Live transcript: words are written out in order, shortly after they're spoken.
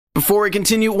Before we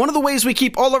continue, one of the ways we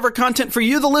keep all of our content for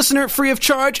you, the listener, free of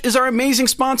charge is our amazing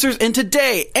sponsors, and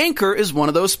today, Anchor is one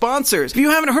of those sponsors. If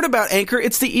you haven't heard about Anchor,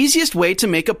 it's the easiest way to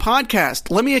make a podcast.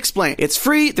 Let me explain. It's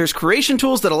free, there's creation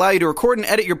tools that allow you to record and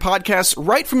edit your podcasts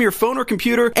right from your phone or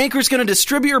computer. Anchor's going to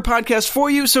distribute your podcast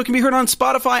for you so it can be heard on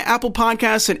Spotify, Apple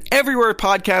Podcasts, and everywhere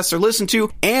podcasts are listened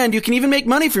to, and you can even make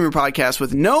money from your podcast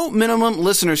with no minimum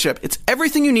listenership. It's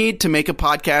everything you need to make a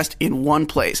podcast in one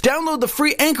place. Download the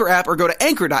free Anchor app or go to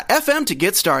anchor.fm to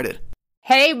get started.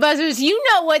 Hey buzzers, you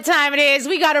know what time it is.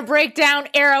 We got to break down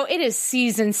Arrow. It is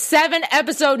season 7,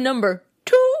 episode number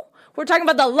 2. We're talking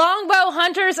about the Longbow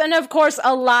Hunters and, of course,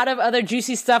 a lot of other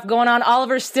juicy stuff going on.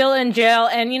 Oliver's still in jail,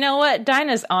 and you know what?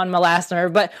 Dinah's on my last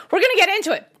nerve, but we're going to get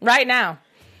into it right now.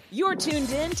 You're tuned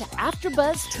in to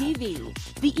AfterBuzz TV,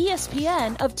 the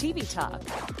ESPN of TV talk.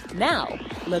 Now,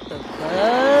 let the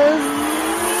buzz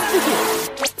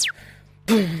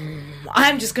begin.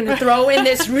 I'm just going to throw in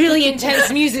this really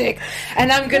intense music,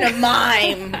 and I'm going to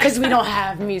mime, because we don't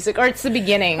have music, or it's the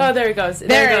beginning. Oh, there it goes.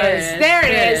 There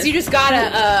it is. You just got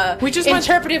a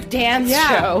interpretive dance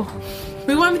show.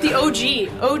 We went with the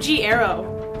OG Arrow.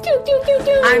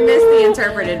 I missed the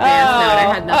interpreted dance note.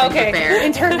 I had nothing prepared.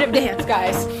 Interpretive dance,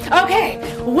 guys. Okay,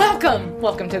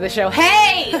 welcome to the show.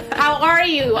 Hey, how are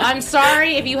you? I'm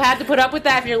sorry if you had to put up with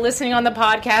that. If you're listening on the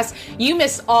podcast, you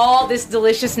missed all this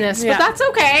deliciousness, but that's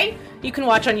okay. You can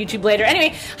watch on YouTube later.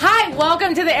 Anyway, hi,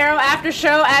 welcome to the Arrow After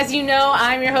Show. As you know,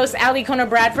 I'm your host, Ali Kona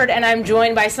Bradford, and I'm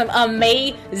joined by some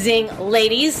amazing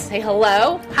ladies. Say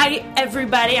hello. Hi,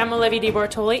 everybody. I'm Olivia Di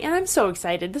Bortoli, and I'm so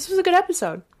excited. This was a good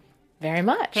episode. Very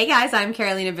much. Hey guys, I'm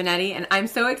Carolina Benetti, and I'm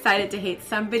so excited to hate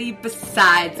somebody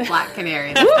besides Black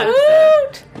Canary.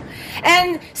 Woot!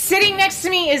 And sitting next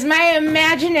to me is my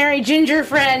imaginary ginger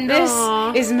friend. This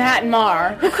is Matt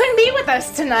Marr, who couldn't be with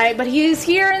us tonight, but he is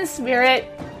here in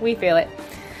spirit. We feel it.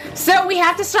 So we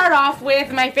have to start off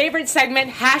with my favorite segment,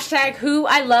 hashtag Who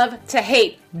I Love to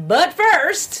Hate. But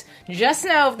first, just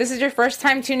know, if this is your first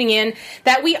time tuning in,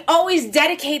 that we always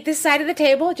dedicate this side of the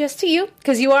table just to you,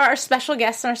 because you are our special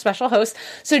guest and our special host.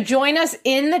 So join us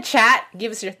in the chat,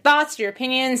 give us your thoughts, your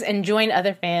opinions, and join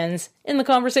other fans in the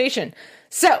conversation.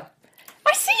 So,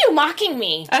 I see you mocking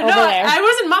me. No, I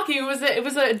wasn't mocking. It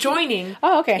was a joining.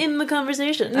 Oh, okay. In the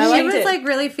conversation. She was like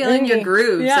really feeling your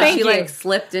groove, so Thank she you. like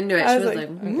slipped into it. She was like,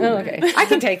 oh, okay. I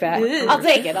can take that. I'll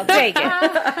take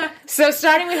it. So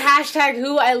starting with hashtag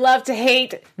Who I Love to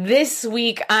Hate, this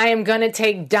week I am going to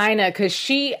take Dinah, because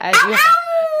she,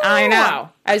 I know,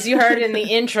 as you heard in the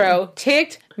intro,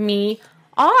 ticked me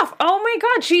off. Oh my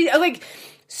God. She,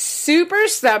 super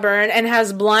stubborn and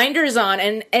has blinders on,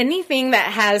 and anything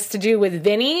that has to do with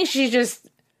Vinny, she's just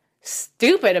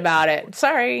stupid about it.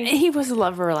 Sorry. He was the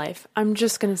love of her life. I'm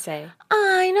just going to say.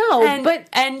 I know,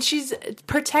 and she's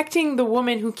protecting the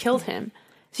woman who killed him.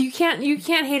 So you can't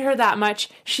hate her that much.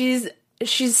 She's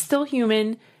still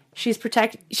human. She's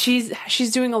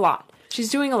doing a lot. She's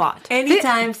doing a lot.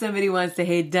 anytime somebody wants to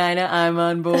hate Dinah, I'm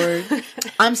on board.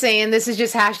 I'm saying this is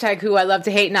just hashtag Who I Love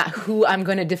to Hate, not who I'm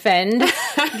going to defend.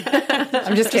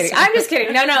 I'm just kidding.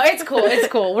 No, it's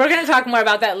cool. We're going to talk more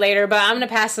about that later, but I'm going to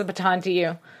pass the baton to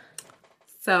you.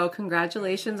 So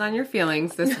congratulations on your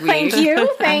feelings this week. Thank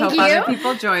you. I hope other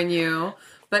people join you.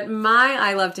 But my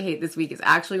I Love to Hate this week is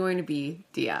actually going to be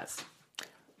Diaz.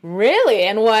 Really?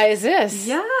 And why is this?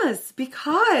 Yes,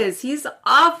 because he's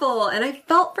awful. And I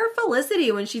felt for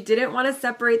Felicity when she didn't want to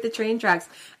separate the train tracks.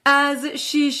 As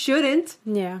she shouldn't.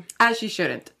 Yeah. As she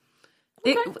shouldn't.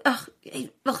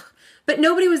 Okay. But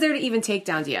nobody was there to even take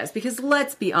down Diaz. Because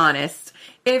let's be honest,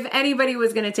 if anybody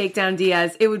was going to take down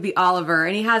Diaz, it would be Oliver.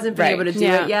 And he hasn't been able to do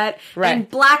it yet. Right. And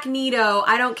Black Nito,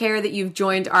 I don't care that you've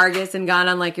joined Argus and gone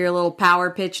on like your little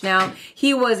power pitch now.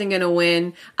 He wasn't going to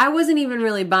win. I wasn't even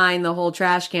really buying the whole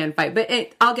trash can fight. But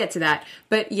I'll get to that.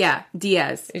 But yeah,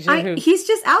 Diaz. He's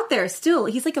just out there still.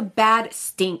 He's like a bad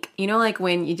stink. You know, like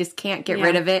when you just can't get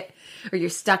rid of it? Or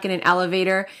you're stuck in an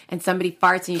elevator and somebody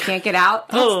farts and you can't get out.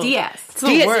 That's Diaz. It's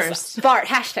the worst. Fart.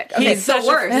 Hashtag. Okay, He's the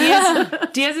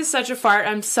worst. Diaz is such a fart.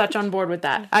 I'm such on board with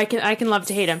that. I can love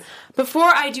to hate him. Before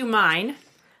I do mine,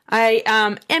 I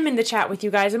am in the chat with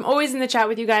you guys. I'm always in the chat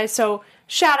with you guys. So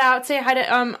shout out, say hi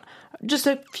to just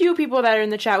a few people that are in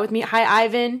the chat with me. Hi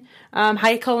Ivan.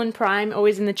 Hi Cullen Prime.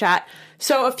 Always in the chat.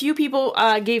 So a few people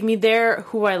gave me their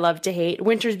Who I Love to Hate.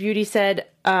 Winter's Beauty said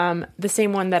the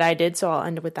same one that I did, so I'll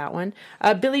end with that one.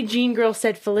 Billie Jean Girl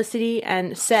said Felicity,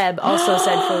 and Seb also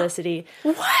said Felicity.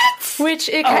 What? Which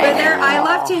it But kind they're I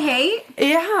love to hate.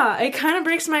 yeah, it kind of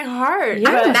breaks my heart. I'm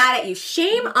but mad at you.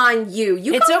 Shame on you.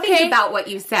 You It's go okay. think about what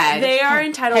you said. They are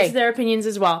entitled Hey. to their opinions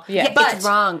as well. yeah, but it's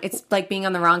wrong. It's like being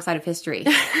on the wrong side of history.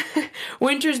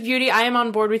 Winter's Beauty, I am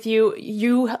on board with you.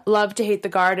 You love to hate the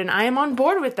guard, and I am on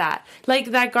board with that.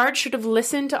 Like, that guard should have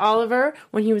listened to Oliver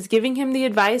when he was giving him the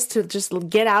advice to just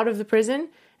get out of the prison,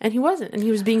 and he wasn't. And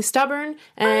he was being stubborn,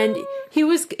 and he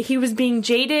was being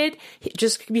jaded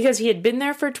just because he had been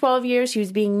there for 12 years. He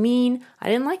was being mean. I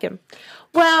didn't like him.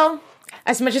 Well,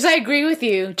 as much as I agree with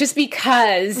you, just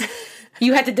because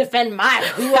you had to defend my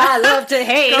who I love to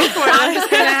hate, I'm just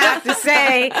going to have to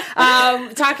say,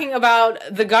 talking about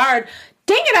the guard,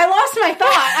 dang it, I lost my thought.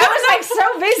 I was like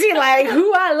so busy, like,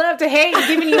 who I love to hate, and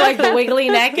giving you like the wiggly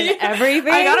neck and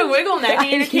everything. I got a wiggle neck,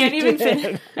 and you can't even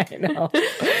finish. I know.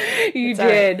 You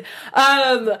did.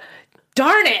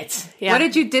 Darn it. Yeah. What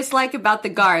did you dislike about the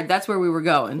guard? That's where we were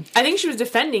going. I think she was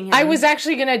defending him. I was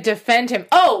actually going to defend him.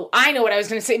 Oh, I know what I was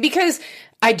going to say. Because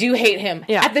I do hate him.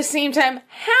 Yeah. At the same time,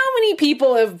 how many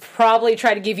people have probably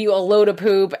tried to give you a load of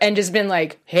poop and just been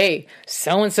like, hey,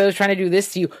 so-and-so is trying to do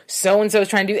this to you. So-and-so is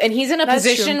trying to do... And he's in a That's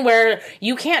position true. where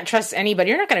you can't trust anybody.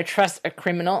 You're not going to trust a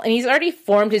criminal. And he's already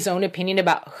formed his own opinion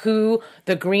about who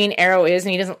the Green Arrow is,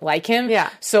 and he doesn't like him.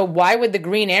 Yeah. So why would the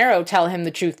Green Arrow tell him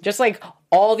the truth? Just like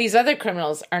all these other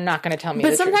criminals are not going to tell me the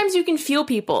But truth. sometimes you can feel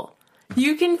people.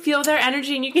 You can feel their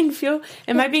energy, and you can feel...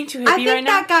 Am I being too hippie I think right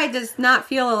now? that guy does not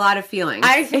feel a lot of feelings.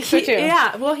 I think so too.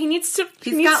 Yeah, well, he needs to got,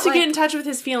 get like, in touch with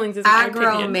his feelings, is my Aggro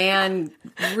opinion. man,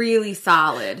 really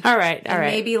solid. All right, all And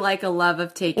right. maybe like a love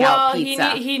of takeout well,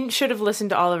 pizza. he should have listened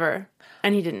to Oliver,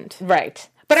 and he didn't. Right.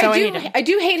 But So I I hate him.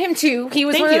 do hate him too. He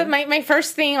was Thank one you. of my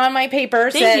first thing on my paper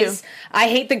Thank says, I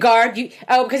hate the guard.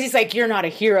 Because he's like, you're not a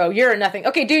hero. You're a nothing.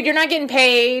 Okay, dude, you're not getting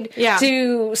paid Yeah.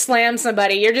 to slam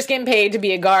somebody. You're just getting paid to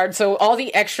be a guard. So all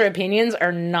the extra opinions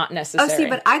are not Oh, necessary. see,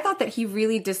 but I thought that he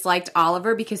really disliked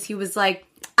Oliver because he was like,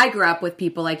 I grew up with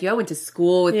people like you. I went to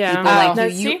school with Yeah. people Oh. like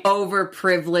That's- you. You see?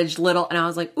 overprivileged little. And I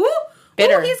was like, ooh,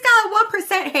 Bitter. ooh, he's got a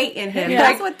 1% hate in him. Yeah.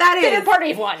 That's what that is. Bitter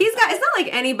party of one. He's got. It's not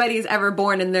like anybody's ever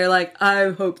born and they're like, I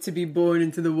hope to be born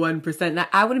into the 1%. Now,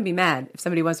 I wouldn't be mad if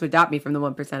somebody wants to adopt me from the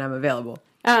 1%. I'm available.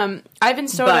 Ivan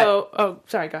Soto... oh,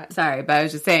 sorry, go ahead. Sorry, but I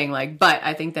was just saying, like, but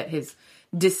I think that his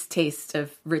distaste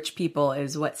of rich people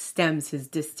is what stems his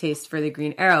distaste for the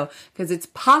Green Arrow, because it's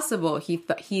possible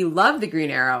he loved the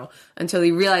Green Arrow until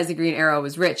he realized the Green Arrow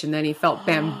was rich, and then he felt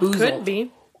bamboozled. Could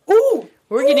be. Ooh,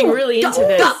 We're getting really into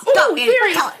this.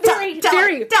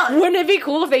 theory. Wouldn't it be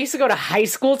cool if they used to go to high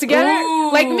school together?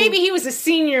 Ooh. Like maybe he was a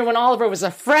senior when Oliver was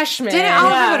a freshman. Didn't Oliver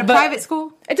Yeah, go to but private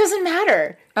school? It doesn't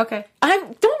matter. Okay. Don't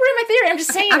ruin my theory. I'm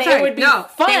just saying I'm that sorry. it would be No,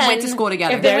 fun. they went to school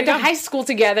together. If they There went we to go. high school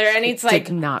together, and it's like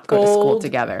Did not go to school gold.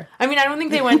 together. I mean, I don't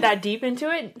think they went that deep into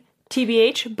it,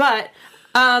 TBH, but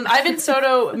Ivan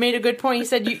Soto made a good point. He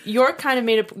said, York kind of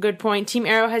made a good point. Team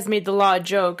Arrow has made the law a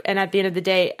joke, and at the end of the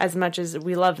day, as much as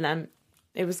we love them,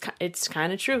 it's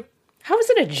kind of true. How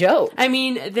is it a joke? I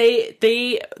mean,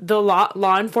 the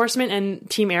law enforcement and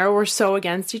Team Arrow were so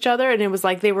against each other, and it was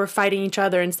like they were fighting each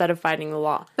other instead of fighting the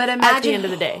law. But at imagine- the end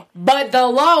of the day. But the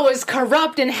law was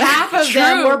corrupt, and half of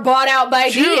them True. were bought out by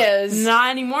Diaz.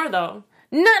 Not anymore, though.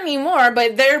 Not anymore,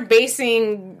 but they're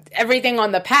basing everything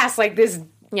on the past. Like this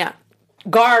Yeah.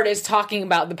 guard is talking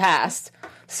about the past.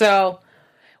 So,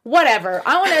 whatever.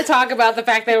 I want to talk about the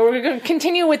fact that we're going to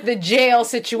continue with the jail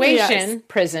situation, Yes.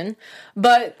 prison,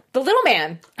 but the little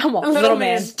man. I want little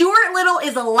man. Stuart Little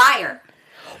is a liar.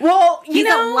 Well, He's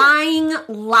a lying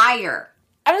liar.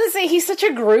 I was going to say he's such a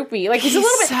groupie. Like he's a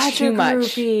little bit such too a much.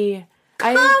 groupie.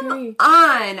 I agree.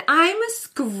 On. I'm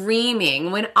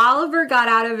screaming when Oliver got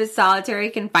out of his solitary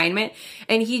confinement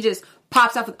and he just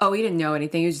pops up with, oh, he didn't know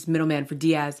anything. He was just middleman for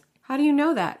Diaz. How do you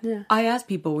know that? Yeah. I ask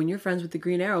people, when you're friends with the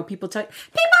Green Arrow, people don't tell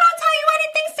you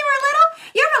anything, Stuart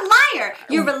Little. You're a liar.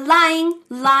 You're a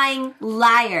lying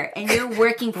liar. And you're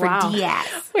working for Wow. Diaz.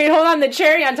 Wait, hold on. The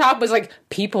cherry on top was like,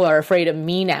 people are afraid of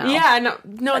me now. Yeah,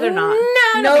 no, they're not.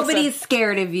 Nobody's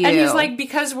scared of you. And he's like,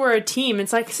 because we're a team.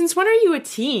 It's like, since when are you a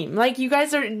team? Like, you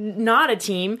guys are not a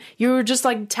team. You're just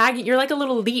like tagging. You're like a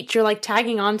little leech. You're like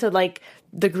tagging onto like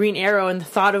the Green Arrow and the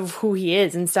thought of who he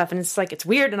is and stuff. And it's like, it's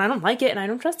weird, and I don't like it, and I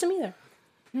don't trust him either.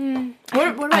 What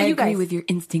about I you agree guys? with your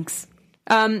instincts.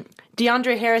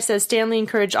 DeAndre Harris says Stanley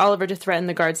encouraged Oliver to threaten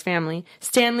the guard's family.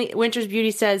 Winter's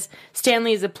Beauty says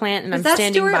Stanley is a plant, and Is I'm that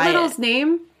standing Stuart by Little's it.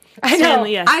 name? I know.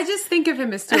 Stanley, yes. I just think of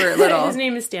him as Stuart Little. His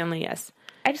name is Stanley. Yes.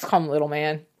 I just call him little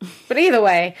man. But either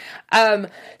way,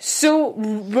 so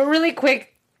really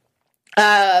quick,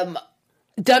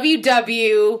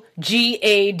 WWGAD.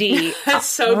 That's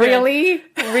so good. Really?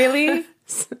 Really?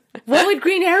 What would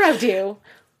Green Arrow do?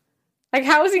 Like,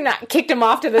 how has he not kicked him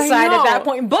off to the side at that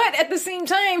point? But at the same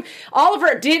time,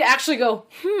 Oliver did actually go,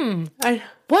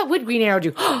 what would Green Arrow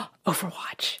do?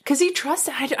 Overwatch. Because he trusts.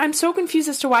 I'm so confused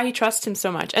as to why he trusts him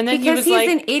so much. And then Because he was he's like,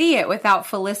 an idiot without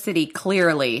Felicity,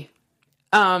 clearly.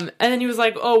 and then he was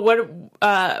like, oh, what?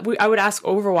 I would ask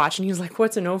Overwatch, and he was like,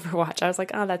 what's an Overwatch? I was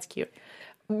like, oh, that's cute.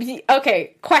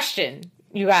 Okay, question,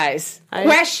 you guys.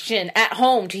 Question at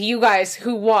home to you guys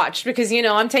who watched, because, you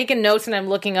know, I'm taking notes and I'm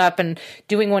looking up and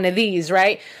doing one of these,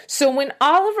 right? So when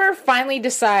Oliver finally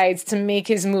decides to make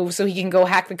his move so he can go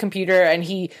hack the computer and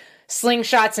he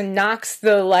slingshots and knocks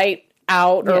the light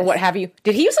out or what have you,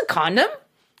 did he use a condom?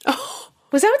 Oh.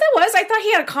 Was that what that was? I thought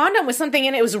he had a condom with something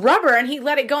in it. It was rubber, and he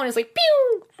let it go, and it's like,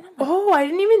 pew! Oh, I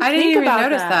didn't even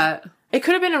notice that. It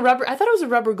could have been a rubber. I thought it was a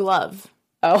rubber glove.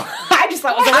 Oh, I just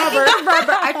thought it was a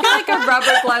rubber. I feel like a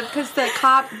rubber glove because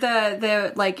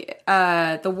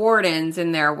the wardens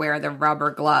in there wear the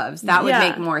rubber gloves. That would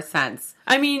make more sense.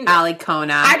 I mean,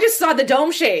 Alicona. I just saw the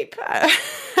dome shape.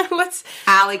 Let's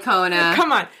Alicona.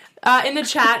 come on. In the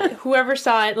chat, whoever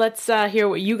saw it, let's hear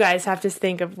what you guys have to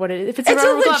think of what it is. If it's a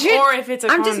rubber glove or if it's a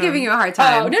condom. I'm just giving you a hard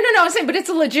time. Oh, no, I'm saying, but it's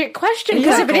a legit question.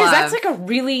 Because if it is, that's like a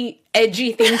really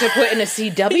edgy thing to put in a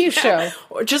CW show.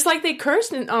 Just like they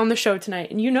cursed on the show tonight,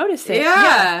 and you noticed it.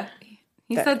 Yeah.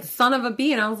 He said son of a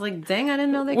bee, and I was like, dang, I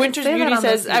didn't know they could Winter's say Beauty that on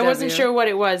says, I wasn't sure what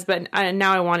it was, but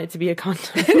now I want it to be a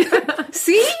condom.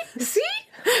 See?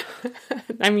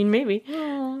 I mean, maybe.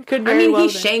 Could I mean, well he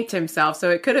been. shanked himself, so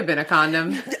it could have been a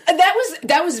condom.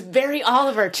 That was very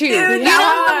Oliver, too. Dude,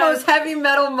 that was the most heavy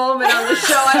metal moment on the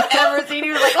show I've ever seen.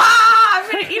 He was like,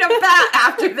 I'm going to eat a bat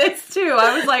after this, too.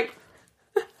 I was like...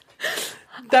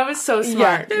 That was so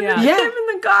smart. Him and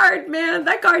the guard, man.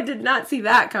 That guard did not see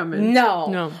that coming.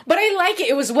 No. But I like it.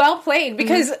 It was well played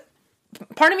because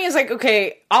part of me is like,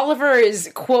 okay, Oliver is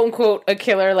quote unquote a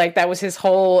killer. Like that was his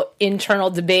whole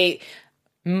internal debate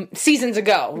seasons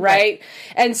ago, right?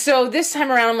 And so this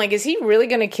time around, I'm like, is he really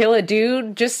going to kill a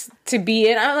dude just to be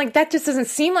in? I'm like, that just doesn't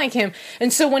seem like him.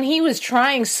 And so when he was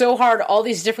trying so hard all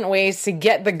these different ways to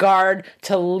get the guard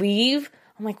to leave,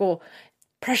 I'm like, well,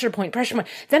 pressure point.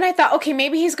 Then I thought, okay,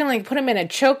 maybe he's going to like put him in a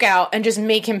choke out and just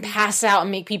make him pass out and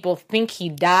make people think he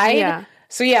died. Yeah.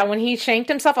 So yeah, when he shanked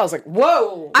himself, I was like,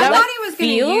 whoa. I thought he was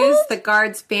going to use the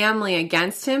guard's family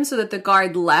against him so that the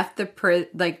guard left the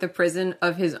prison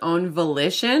of his own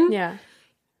volition. Yeah.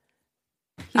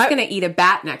 He's going to eat a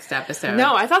bat next episode.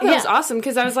 No, I thought that was awesome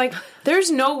because I was like, there's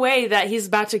no way that he's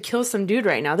about to kill some dude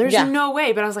right now. There's no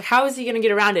way. But I was like, how is he going to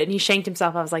get around it? And he shanked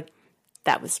himself. I was like,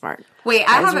 that was smart. Wait,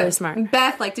 that was really smart.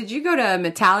 Beth, like, did you go to a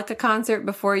Metallica concert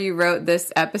before you wrote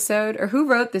this episode? Or who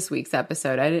wrote this week's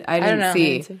episode? I didn't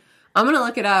see. I'm going to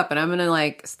look it up and I'm going to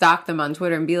like stalk them on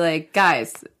Twitter and be like,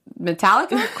 guys,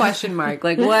 Metallica? Question mark.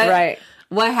 Like what?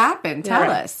 What happened? Tell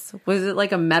us. Was it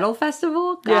like a metal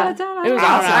festival? Yeah. It was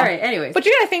awesome. All right, anyways. But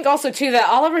you gotta think also too that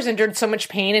Oliver's endured so much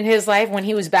pain in his life when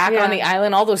he was back on the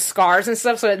island, all those scars and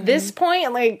stuff. So at this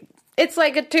point, like, it's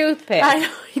like a toothpick. I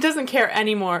know. He doesn't care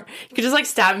anymore. He could just like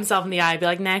stab himself in the eye and be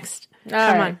like, next.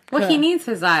 Come on. Well, he needs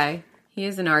his eye. He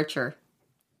is an archer.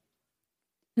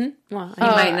 Well,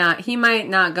 he might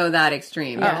not go that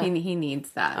extreme. Yeah. He needs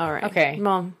that. All right. Okay.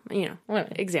 Well,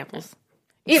 examples.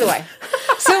 Either way.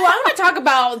 So I'm going to talk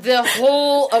about the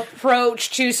whole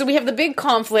approach to, so we have the big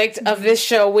conflict of this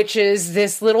show, which is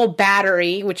this little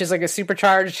battery, which is like a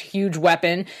supercharged huge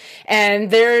weapon. And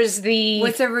there's the...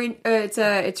 It's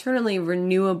a eternally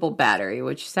renewable battery,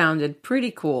 which sounded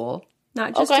pretty cool.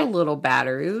 Not just a little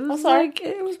battery. It was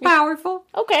it was powerful.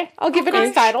 Okay. I'll give it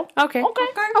its title. Okay.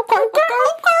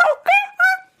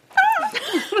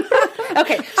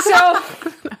 Okay, so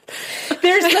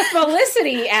there's the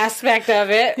Felicity aspect of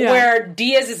it where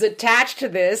Diaz is attached to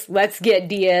this. Let's get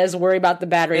Diaz, worry about the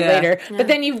battery later. Yeah. But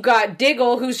then you've got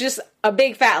Diggle, who's just a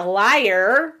big fat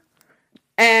liar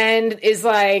and is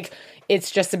like,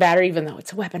 it's just a battery, even though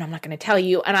it's a weapon, I'm not going to tell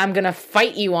you, and I'm going to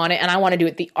fight you on it, and I want to do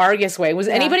it the Argus way. Was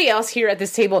anybody else here at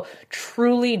this table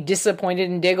truly disappointed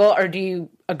in Diggle, or do you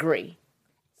agree?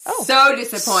 So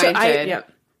disappointed.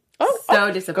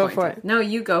 So disappointed. Go for it. No,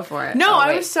 you go for it. No,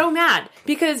 I was so mad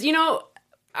because,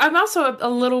 I'm also a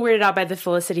little weirded out by the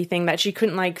Felicity thing that she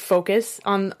couldn't like focus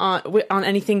on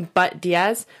anything but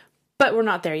Diaz, but we're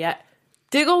not there yet.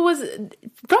 Diggle was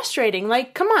frustrating.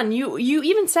 Like, come on, you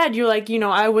even said you're like,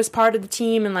 I was part of the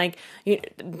team and like,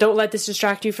 don't let this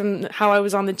distract you from how I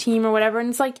was on the team or whatever. And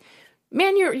it's like,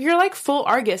 man, you're like full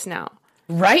Argus now,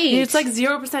 right? It's like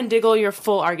 0% Diggle, you're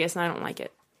full Argus, and I don't like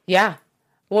it. Yeah.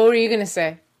 What were you gonna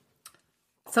say?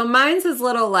 So mine's his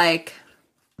little like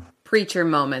preacher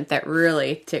moment that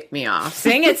really ticked me off.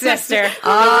 Sing it, sister.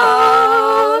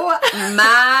 Oh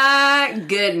my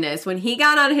goodness. When he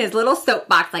got on his little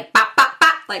soapbox, like bop, bop,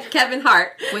 bop, like Kevin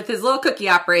Hart with his little cookie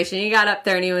operation, he got up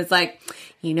there and he was like,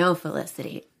 you know,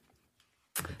 Felicity,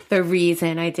 the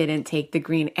reason I didn't take the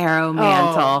Green Arrow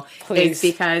mantle is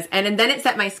because, and then it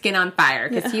set my skin on fire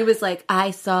because he was like,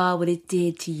 I saw what it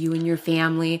did to you and your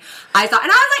family. And I was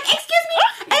like, excuse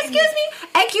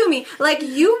me, like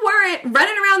you weren't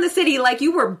running around the city like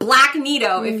you were Black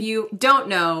Nito. If you don't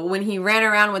know, when he ran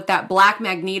around with that Black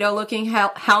Magneto looking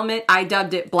helmet, I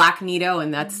dubbed it Black Nito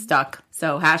and that's stuck.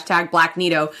 So hashtag Black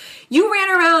Nito. You ran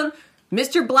around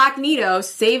Mr. Black Nito,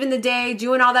 saving the day,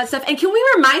 doing all that stuff. And can we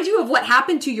remind you of what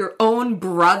happened to your own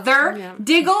brother,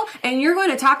 Diggle? And you're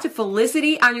going to talk to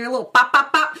Felicity on your little pop,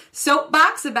 pop, pop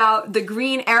soapbox about the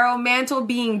Green Arrow mantle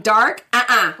being dark?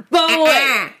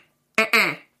 But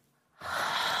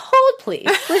hold, please.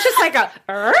 It's just like a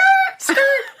skirt.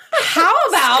 How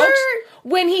about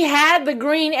when he had the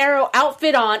Green Arrow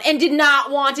outfit on and did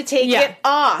not want to take it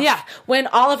off? Yeah. When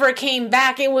Oliver came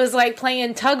back, it was like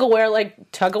playing tug of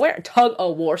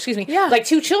war, excuse me. Yeah. Like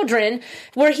two children,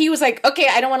 where he was like, okay,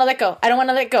 I don't want to let go. I don't want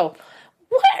to let go.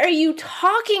 What are you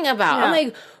talking about? Yeah. I'm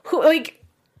like, who, like,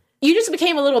 you just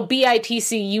became a little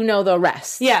BITC, you know the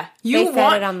rest. Yeah, They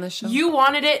said it on the show. You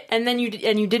wanted it, and then you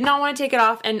did not want to take it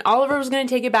off, and Oliver was going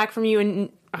to take it back from you,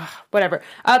 and whatever.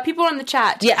 People in the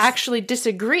chat actually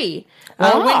disagree.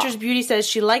 Winter's Beauty says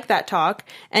she liked that talk,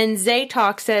 and Zay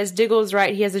Talk says Diggle's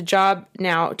right. He has a job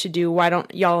now to do. Why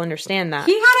don't y'all understand that?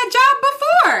 He had a job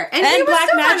before, and he was Black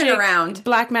still Magic running around.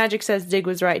 Black Magic says Dig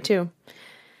was right too.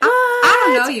 I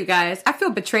don't know, you guys. I feel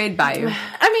betrayed by you.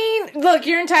 I mean, look,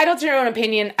 you're entitled to your own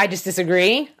opinion. I just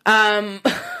disagree.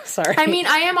 Sorry. I mean,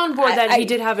 I am on board that he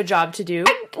did have a job to do.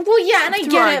 Well, yeah, and I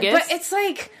Through get Argus. it, but it's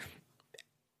like,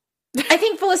 I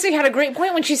think Felicity had a great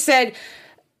point when she said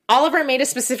Oliver made a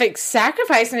specific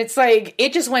sacrifice, and it's like,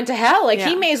 it just went to hell. Like,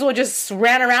 he may as well just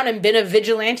ran around and been a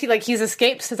vigilante, like he's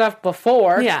escaped stuff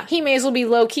before. Yeah. He may as well be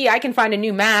low-key. I can find a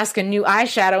new mask, a new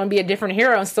eyeshadow, and be a different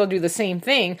hero and still do the same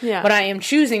thing. Yeah. But I am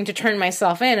choosing to turn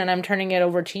myself in, and I'm turning it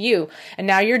over to you. And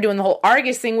now you're doing the whole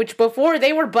Argus thing, which before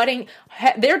they were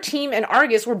their team and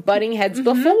Argus were butting heads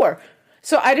before.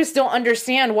 So I just don't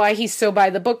understand why he's so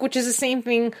by the book, which is the same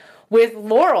thing with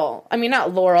Laurel. I mean,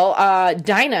 not Laurel,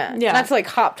 Dinah. Yeah. Not to like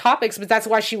hop topics, but that's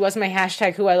why she was my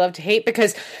hashtag who I love to hate,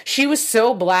 because she was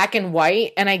so black and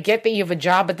white, and I get that you have a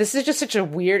job, but this is just such a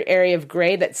weird area of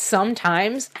gray that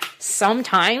sometimes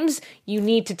you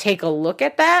need to take a look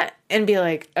at that and be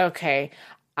like, okay,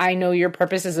 I know your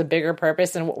purpose is a bigger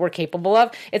purpose than what we're capable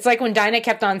of. It's like when Dinah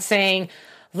kept on saying,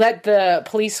 let the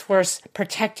police force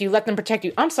protect you, let them protect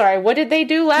you. I'm sorry, what did they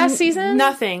do last season?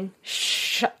 Nothing.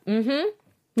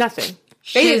 Nothing.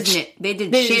 Shiznit. They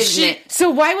did shiznit. So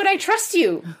why would I trust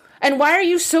you? And why are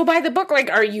you so by the book? Like,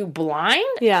 are you blind?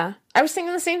 Yeah. I was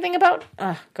thinking the same thing about...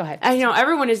 go ahead. I know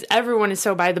everyone is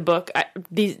so by the book.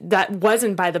 That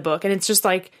wasn't by the book, and it's just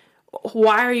like,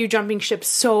 why are you jumping ship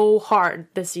so hard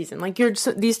this season? Like,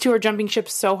 these two are jumping ship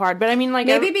so hard. But I mean, like,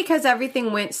 maybe because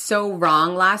everything went so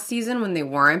wrong last season when they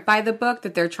weren't by the book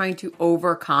that they're trying to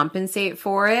overcompensate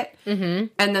for it. Mm-hmm.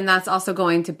 And then that's also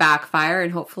going to backfire,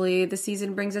 and hopefully the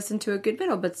season brings us into a good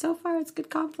middle. But so far, it's good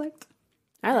conflict.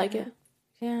 I like it.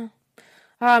 Yeah.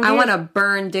 I want to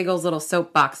burn Diggle's little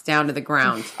soapbox down to the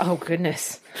ground. Oh,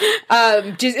 goodness.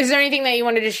 Is there anything that you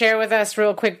wanted to share with us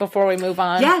real quick before we move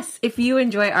on? Yes. If you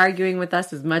enjoy arguing with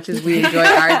us as much as we enjoy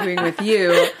arguing with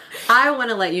you, I want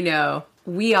to let you know,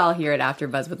 we all here at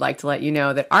AfterBuzz would like to let you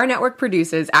know that our network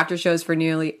produces after shows for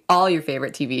nearly all your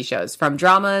favorite TV shows. From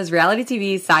dramas, reality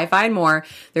TV, sci-fi, and more,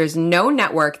 there's no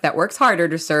network that works harder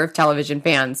to serve television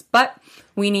fans. But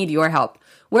we need your help.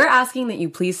 We're asking that you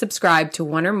please subscribe to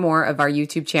one or more of our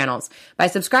YouTube channels. By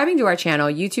subscribing to our channel,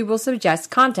 YouTube will suggest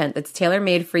content that's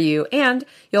tailor-made for you, and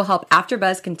you'll help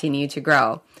AfterBuzz continue to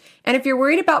grow. And if you're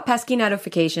worried about pesky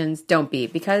notifications, don't be,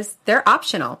 because they're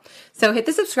optional. So hit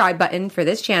the subscribe button for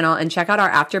this channel and check out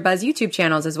our AfterBuzz YouTube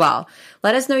channels as well.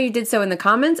 Let us know you did so in the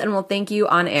comments, and we'll thank you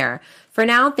on air. For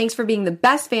now, thanks for being the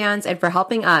best fans and for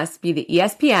helping us be the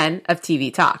ESPN of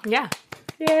TV Talk. Yeah.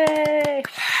 Yay.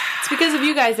 It's because of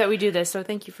you guys that we do this, so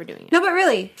thank you for doing it. No, but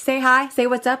really, say hi, say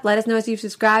what's up, let us know if you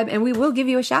subscribe, and we will give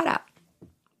you a shout out.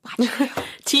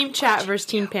 Team chat versus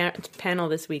team panel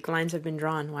this week. Lines have been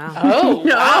drawn. Wow. Oh,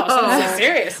 wow. Something so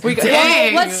serious.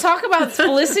 Dang. Let's talk about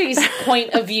Felicity's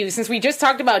point of view, since we just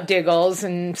talked about Diggles,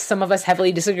 and some of us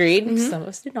heavily disagreed. Some of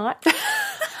us did not.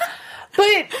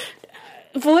 But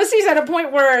Felicity's at a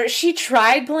point where she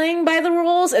tried playing by the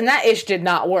rules, and that ish did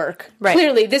not work. Right.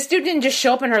 Clearly, this dude didn't just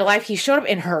show up in her life. He showed up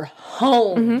in her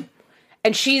home.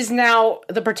 And she's now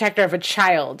the protector of a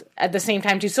child at the same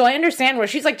time, too. So I understand where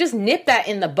she's like, just nip that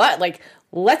in the butt. Like,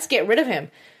 let's get rid of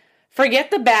him. Forget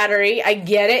the battery. I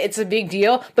get it. It's a big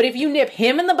deal. But if you nip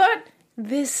him in the butt,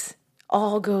 this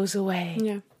all goes away.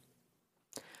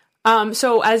 Yeah.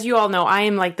 So as you all know, I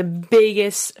am like the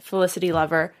biggest Felicity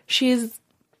lover. She is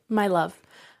my love.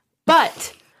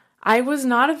 But I was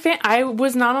not a fan. I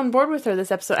was not on board with her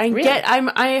this episode.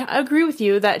 I agree with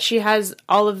you that she has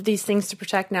all of these things to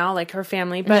protect now, like her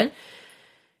family, but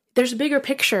there's a bigger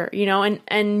picture, you know,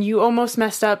 and you almost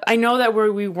messed up. I know that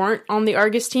we weren't on the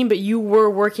Argus team, but you were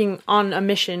working on a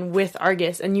mission with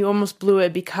Argus, and you almost blew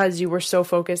it because you were so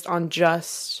focused on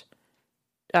just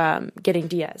getting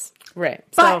Diaz. Right.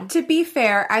 But to be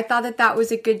fair, I thought that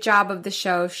was a good job of the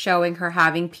show showing her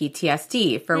having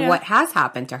PTSD for what has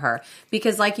happened to her.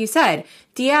 Because like you said,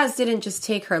 Diaz didn't just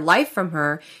take her life from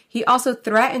her. He also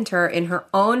threatened her in her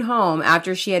own home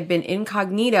after she had been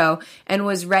incognito and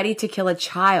was ready to kill a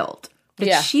child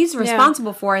that she's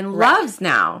responsible for and loves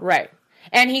now. Right.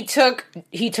 And he took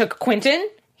Quentin.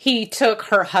 He took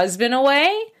her husband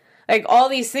away. Like, all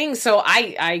these things, so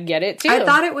I get it, too. I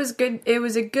thought it was good. It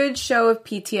was a good show of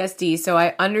PTSD, so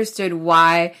I understood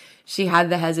why she had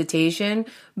the hesitation.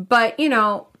 But, you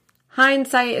know,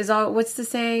 hindsight is all... What's the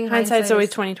saying? Hindsight's always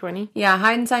 20/20. Yeah,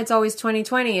 hindsight's always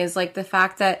 20/20 is, like, the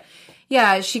fact that,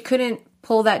 yeah, she couldn't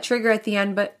pull that trigger at the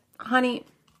end, but, honey,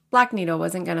 Black Needle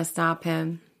wasn't going to stop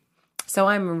him. So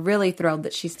I'm really thrilled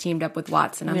that she's teamed up with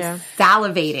Watson. I'm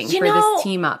salivating for this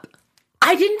team up.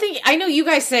 I know you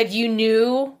guys said you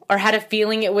knew or had a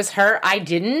feeling it was her. I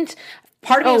didn't.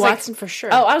 Part of me was Watson like, for sure.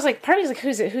 Oh, I was like, part of me was like,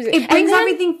 who's it? It brings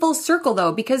everything full circle,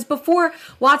 though, because before,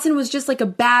 Watson was just like a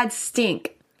bad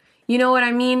stink. You know what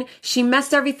I mean? She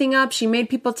messed everything up. She made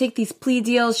people take these plea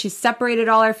deals. She separated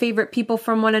all our favorite people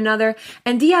from one another.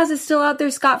 And Diaz is still out there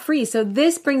scot-free. So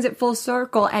this brings it full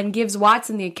circle and gives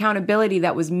Watson the accountability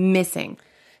that was missing.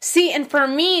 See, and for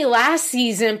me, last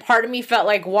season, part of me felt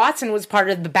like Watson was part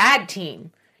of the bad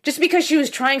team. Just because she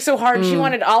was trying so hard, and she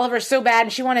wanted Oliver so bad,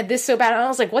 and she wanted this so bad. And I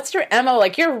was like, what's your MO?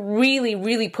 Like, you're really,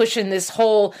 really pushing this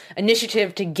whole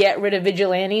initiative to get rid of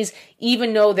vigilantes,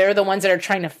 even though they're the ones that are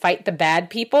trying to fight the bad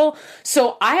people.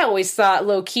 So I always thought,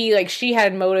 low-key, like, she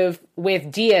had motive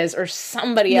with Diaz or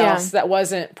somebody else that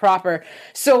wasn't proper.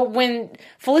 So when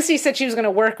Felicity said she was going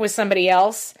to work with somebody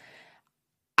else,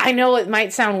 I know it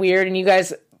might sound weird, and you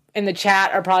guys in the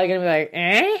chat are probably going to be like,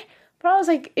 eh? But I was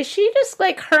like, is she just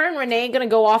like her and Renee going to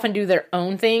go off and do their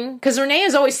own thing? Because Renee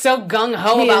is always so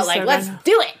gung-ho about like, let's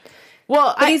do it.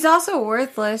 Well, but he's also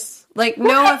worthless. Like,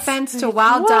 no offense to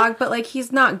Wild Dog, but like,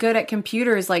 he's not good at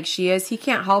computers like she is. He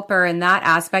can't help her in that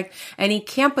aspect. And he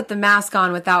can't put the mask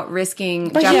on without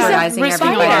risking jeopardizing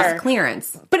everybody's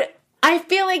clearance. But I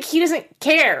feel like he doesn't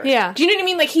care. Yeah. Do you know what I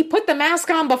mean? Like, he put the mask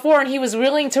on before and he was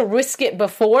willing to risk it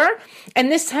before.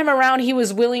 And this time around, he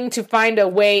was willing to find a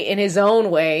way in his own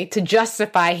way to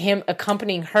justify him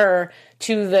accompanying her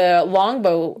to the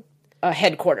Longbow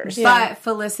headquarters. Yeah. But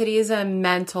Felicity is a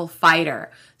mental fighter.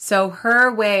 So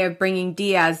her way of bringing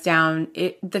Diaz down,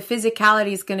 the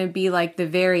physicality is going to be like the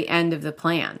very end of the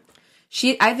plan.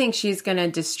 I think she's going to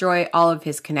destroy all of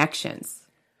his connections.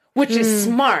 Which is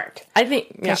smart. I think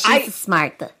she's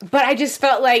smart. But I just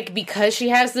felt like because she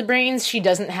has the brains, she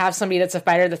doesn't have somebody that's a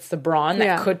fighter that's the brawn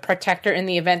that could protect her in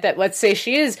the event that, let's say,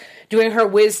 she is doing her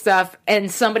whiz stuff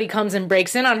and somebody comes and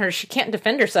breaks in on her. She can't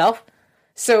defend herself.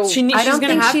 So I don't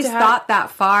think she's thought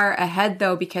that far ahead,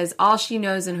 though, because all she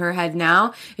knows in her head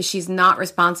now is she's not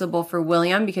responsible for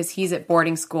William because he's at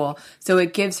boarding school. So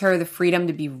it gives her the freedom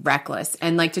to be reckless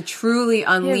and like to truly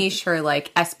unleash her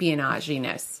like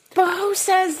espionage-ness. But who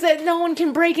says that no one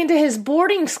can break into his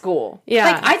boarding school?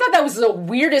 Yeah. Like, I thought that was the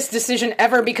weirdest decision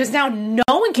ever because now no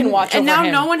one can watch over him.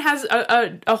 And now no one has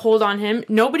a hold on him.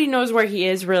 Nobody knows where he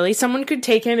is, really. Someone could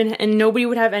take him and nobody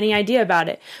would have any idea about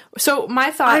it. So my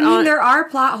thought there are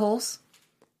plot holes.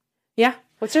 Yeah.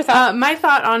 What's your thought? My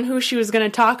thought on who she was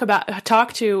going to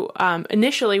talk to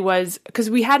initially was, because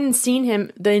we hadn't seen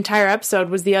him the entire episode,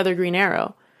 was the other Green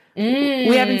Arrow.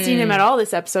 We haven't seen him at all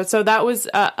this episode. So that was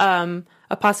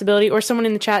a possibility. Or someone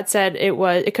in the chat said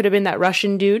it could have been that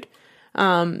Russian dude. He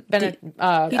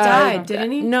died,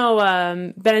 didn't he? No,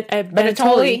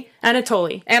 Anatoly.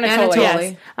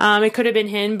 Yes. It could have been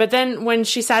him. But then when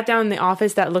she sat down in the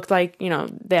office that looked like, the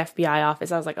FBI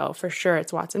office, I was like, oh, for sure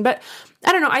it's Watson. But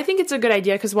I don't know. I think it's a good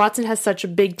idea because Watson has such a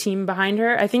big team behind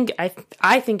her. I think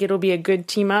it'll be a good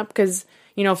team up because,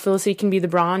 Felicity can be the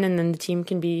brawn and then the team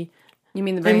can be... You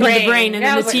mean the brain? The brain, and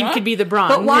then the team could be the brawn.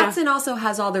 But Watson also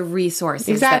has all the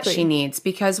resources that she needs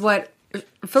because what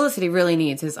Felicity really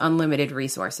needs is unlimited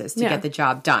resources to get the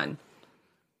job done.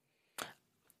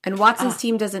 And Watson's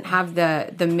team doesn't have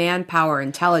the manpower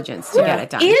intelligence to get it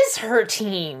done. Is her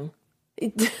team?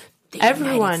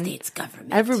 Everyone. United States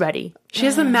government. Everybody. She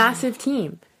has a massive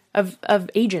team of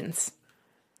agents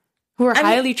who are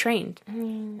highly trained.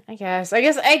 I guess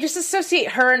I just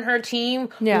associate her and her team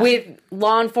with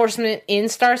law enforcement in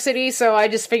Star City, so I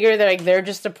just figure that like they're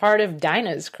just a part of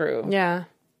Dinah's crew. Yeah.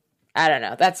 I don't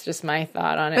know. That's just my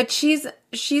thought on it. But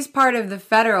she's part of the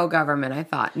federal government, I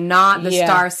thought, not the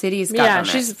Star City's government.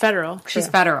 Yeah, she's federal. She's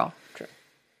federal. True.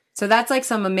 So that's like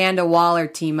some Amanda Waller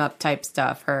team up type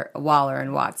stuff, her Waller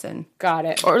and Watson. Got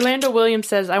it. Orlando Williams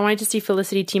says, I wanted to see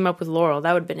Felicity team up with Laurel.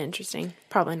 That would have been interesting.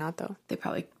 Probably not, though.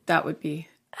 That would be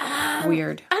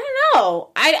weird. I don't know.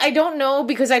 I don't know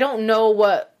because I don't know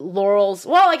what Laurel's...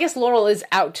 Well, I guess Laurel is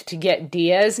out to get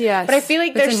Diaz. Yes. But I feel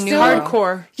like they're still...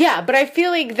 hardcore. Yeah, but I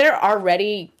feel like they're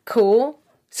already cool.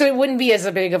 So it wouldn't be as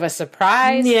big of a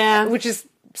surprise. Yeah. Which is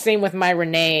same with my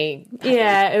Renee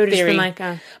Yeah, it would have theory. just been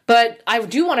like... But I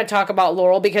do want to talk about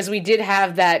Laurel because we did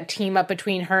have that team up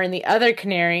between her and the other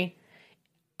Canary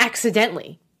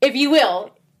accidentally, if you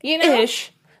will. You know?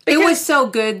 Ish. It was so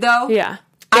good, though. Yeah.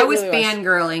 I was really was.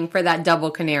 fangirling for that double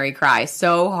canary cry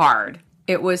so hard.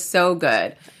 It was so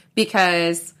good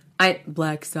because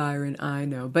Black Siren, I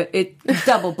know, but it's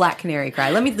double black canary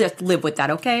cry. Let me just live with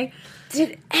that, okay?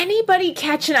 Did anybody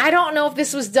catch it? I don't know if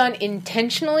this was done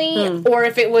intentionally or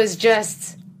if it was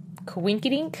just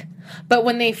coinkydink. But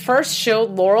when they first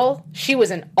showed Laurel, she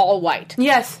was in all white.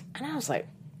 Yes. And I was like,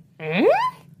 okay.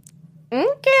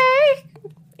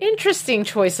 Interesting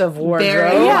choice of wardrobe.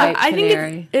 Very Yeah, white I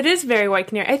canary. think it is very white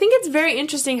canary. I think it's very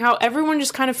interesting how everyone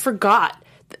just kind of forgot.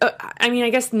 I mean, I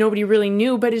guess nobody really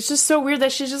knew, but it's just so weird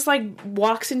that she just like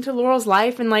walks into Laurel's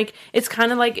life and like it's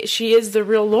kind of like she is the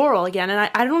real Laurel again.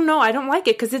 And I don't know, I don't like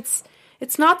it because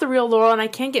it's not the real Laurel, and I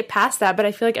can't get past that. But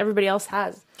I feel like everybody else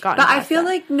has gotten. But I past feel that.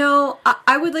 like, no,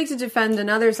 I would like to defend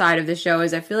another side of the show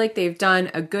is I feel like they've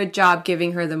done a good job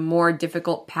giving her the more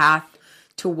difficult path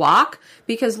to walk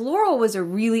because Laurel was a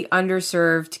really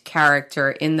underserved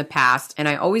character in the past, and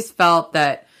I always felt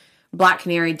that Black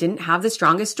Canary didn't have the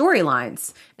strongest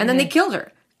storylines, and then they killed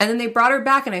her, and then they brought her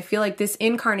back, and I feel like this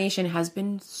incarnation has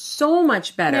been so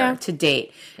much better to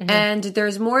date, and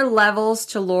there's more levels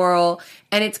to Laurel,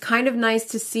 and it's kind of nice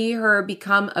to see her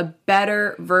become a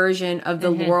better version of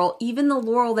the Laurel, even the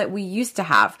Laurel that we used to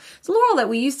have. So Laurel that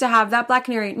we used to have, that Black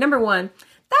Canary, number one,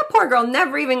 that poor girl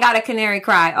never even got a canary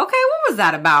cry. Okay, what was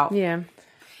that about? Yeah.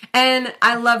 And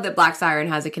I love that Black Siren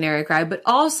has a canary cry, but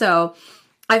also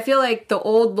I feel like the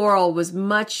old Laurel was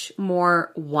much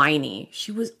more whiny.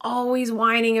 She was always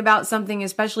whining about something,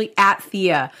 especially at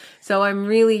Thea. So I'm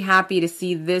really happy to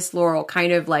see this Laurel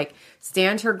kind of like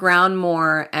stand her ground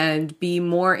more and be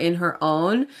more in her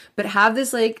own, but have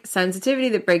this like sensitivity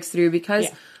that breaks through because...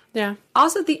 Yeah.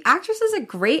 Also, the actress is a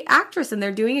great actress, and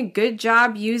they're doing a good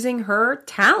job using her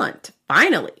talent.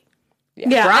 Finally,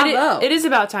 Yeah, bravo! It is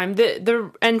about time.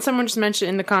 And someone just mentioned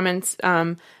in the comments,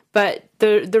 but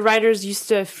the writers used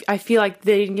to. I feel like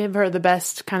they didn't give her the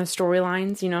best kind of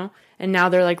storylines, you know, and now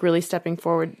they're like really stepping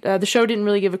forward. The show didn't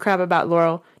really give a crap about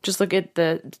Laurel. Just look at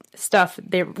the stuff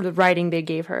the writing they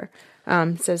gave her.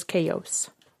 Says Chaos.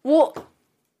 Well,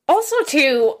 also,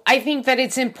 too, I think that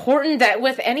it's important that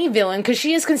with any villain, because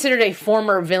she is considered a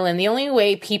former villain, the only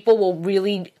way people will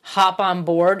really hop on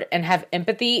board and have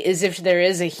empathy is if there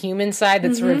is a human side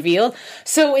that's revealed.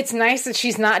 So it's nice that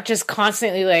she's not just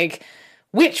constantly like,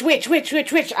 witch,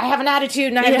 I have an attitude,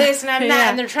 and I have this, and I have that,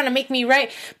 and they're trying to make me right.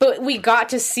 But we got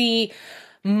to see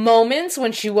moments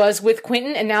when she was with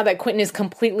Quentin, and now that Quentin is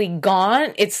completely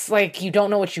gone, it's like you don't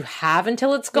know what you have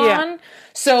until it's gone. Yeah.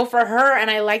 So for her, and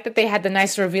I like that they had the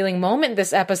nice revealing moment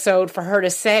this episode for her to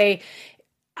say,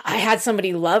 I had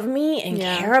somebody love me and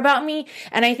care about me.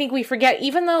 And I think we forget,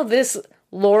 even though this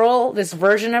Laurel, this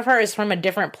version of her is from a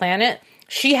different planet,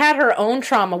 she had her own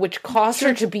trauma, which caused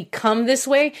her to become this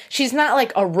way. She's not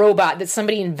like a robot that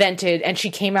somebody invented and she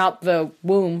came out the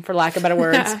womb, for lack of better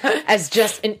words, as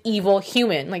just an evil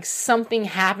human. Like something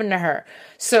happened to her.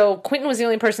 So Quentin was the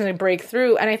only person to break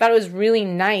through. And I thought it was really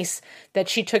nice that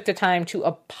she took the time to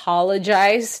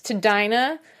apologize to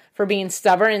Dinah for being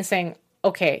stubborn and saying,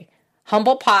 okay,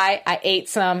 humble pie, I ate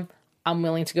some. I'm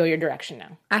willing to go your direction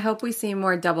now. I hope we see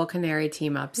more double canary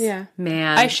team ups. Yeah.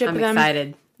 Man, I ship I'm them.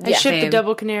 excited. I ship the Same.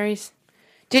 double canaries.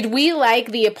 Did we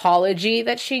like the apology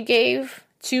that she gave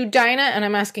to Dinah? And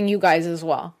I'm asking you guys as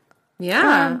well.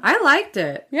 Yeah, I liked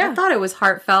it. Yeah. I thought it was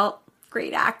heartfelt.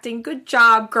 great acting. Good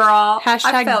job, girl.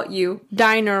 Hashtag I felt you.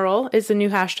 Dineural is the new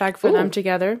hashtag for them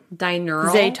together.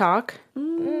 Dineural. Zay talk.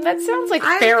 That sounds like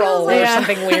I feral feel or like-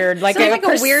 something weird. Like Sounds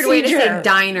like a weird way to say procedure.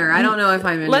 diner. I don't know if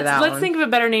I'm into that Let's one. think of a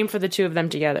better name for the two of them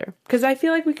together, because I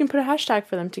feel like we can put a hashtag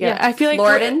for them together. Yeah. I feel like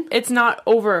Lorden? it's not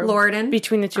over Uh-huh.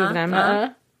 between the two of them.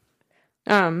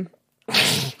 I'm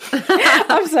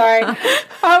sorry.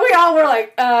 We all were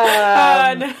like,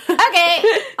 okay.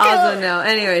 Also, no.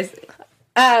 Anyways,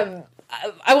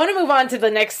 I want to move on to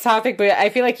the next topic, but I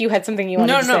feel like you had something you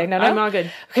wanted to say. No, I'm all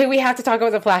good. Okay, we have to talk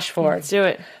about the flash forward. Let's do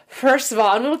it. First of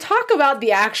all, and we'll talk about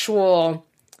the actual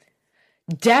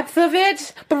depth of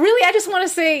it, but really I just want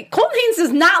to say Colton Haynes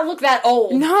does not look that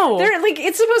old. No. They're like,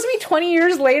 it's supposed to be 20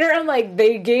 years later, and like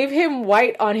they gave him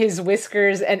white on his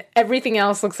whiskers and everything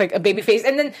else looks like a baby face,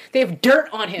 and then they have dirt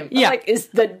on him. Yeah. I'm like, is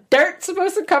the dirt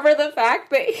supposed to cover the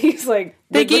fact that he's like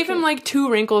They gave him like 2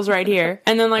 wrinkles right here,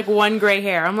 and then like 1 gray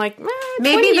hair. I'm like,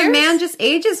 maybe 20 the years? man just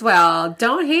ages well.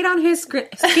 Don't hate on his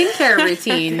skincare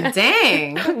routine.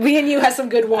 Dang. Me and you have some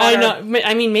good water. I know.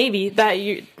 I mean, maybe that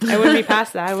I wouldn't be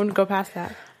past that. I wouldn't go past that.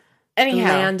 Anyhow,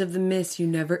 Land of the mist, you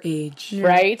never age.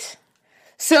 right?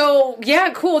 So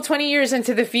yeah, cool. 20 years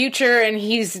into the future, and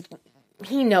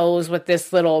he knows what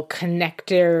this little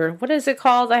connector. What is it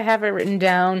called? I have it written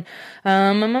down.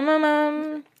 Oh,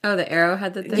 the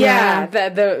arrowhead that they Yeah,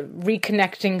 the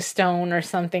reconnecting stone or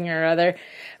something or other.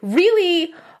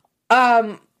 Really,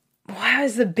 what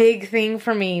was the big thing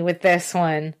for me with this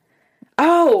one?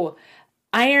 Oh,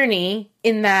 irony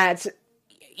in that,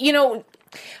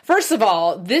 first of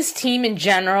all, this team in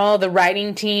general, the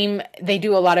writing team, they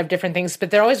do a lot of different things,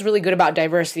 but they're always really good about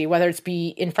diversity, whether it's be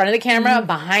in front of the camera,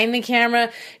 behind the camera,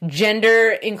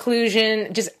 gender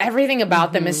inclusion, just everything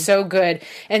about them is so good.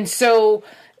 And so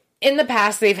in the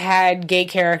past, they've had gay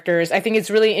characters. I think it's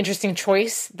really interesting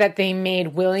choice that they made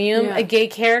William a gay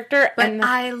character. But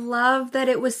I love that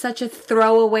it was such a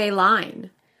throwaway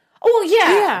line. Oh,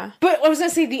 yeah. Yeah. But I was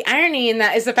going to say the irony in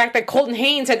that is the fact that Colton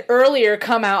Haynes had earlier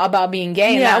come out about being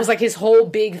gay. And that was like his whole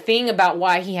big thing about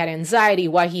why he had anxiety,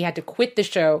 why he had to quit the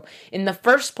show in the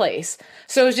first place.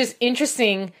 So it was just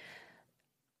interesting.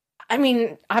 I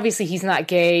mean, obviously he's not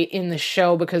gay in the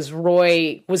show because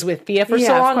Roy was with Thea for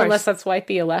so of long, course. unless that's why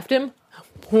Thea left him.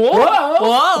 Whoa!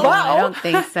 I don't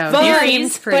think so. But-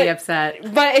 He's pretty but-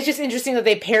 upset. But it's just interesting that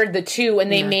they paired the two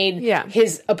and they made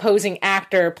his opposing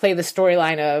actor play the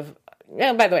storyline of,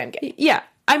 by the way, I'm gay. Yeah.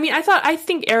 I mean, I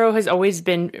think Arrow has always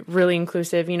been really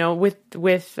inclusive,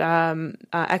 with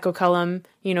Echo Cullum,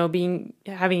 having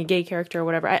a gay character or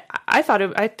whatever.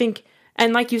 I think,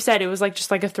 and like you said, it was like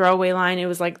just like a throwaway line. It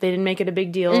was like they didn't make it a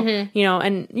big deal,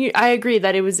 I agree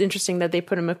that it was interesting that they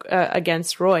put him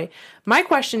against Roy. My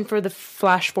question for the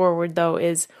flash forward, though,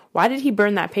 is why did he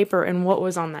burn that paper and what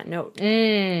was on that note?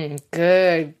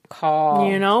 Good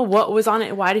call. What was on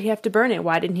it? Why did he have to burn it?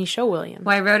 Why didn't he show William?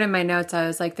 Well, I wrote in my notes, I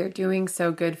was like, they're doing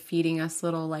so good feeding us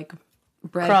little like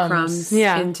breadcrumbs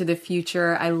into the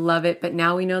future. I love it. But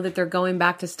now we know that they're going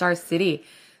back to Star City.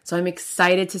 So I'm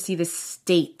excited to see the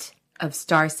state of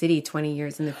Star City 20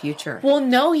 years in the future. Well,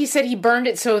 no, he said he burned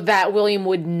it so that William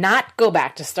would not go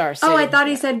back to Star City. Oh, I thought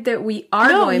he said that we are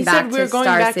going back to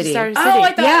Star City. Oh,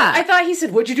 I thought he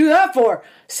said, "What'd you do that for?"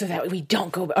 So that we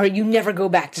don't go, or you never go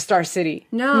back to Star City.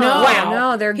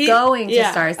 No, they're going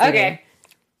to Star City. Okay.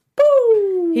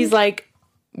 He's like,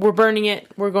 we're burning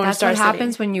it. We're going That's to Star what City.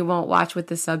 happens when you won't watch with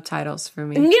the subtitles for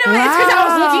me. It's because I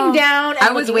was looking down. And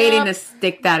I was waiting to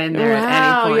stick that in there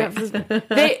at any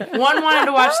point. One wanted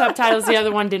to watch subtitles, the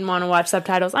other one didn't want to watch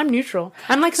subtitles. I'm neutral.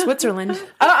 I'm like Switzerland.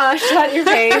 Shut your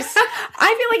face.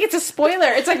 I feel like it's a spoiler.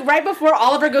 It's like right before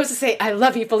Oliver goes to say, "I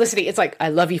love you, Felicity." It's like, "I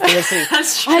love you, Felicity."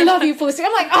 That's true. I love you, Felicity.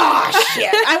 I'm like, oh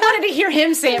shit. I wanted to hear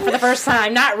him say it for the first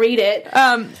time, not read it.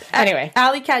 Anyway,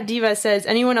 Alley Cat Diva says,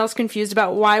 anyone else confused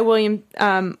about why William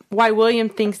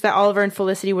thinks that Oliver and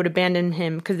Felicity would abandon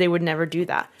him because they would never do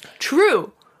that?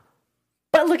 True.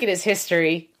 but look at his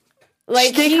history.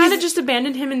 Like They kind of just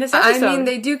abandoned him in this episode. I mean,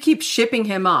 they do keep shipping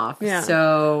him off. Yeah.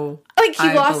 So like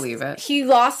I believe it. He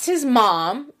lost his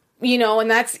mom. And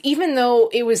that's, even though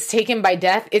it was taken by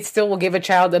death, it still will give a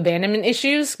child abandonment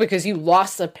issues because you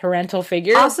lost a parental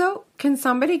figure. Also, can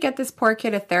somebody get this poor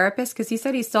kid a therapist? Because he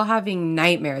said he's still having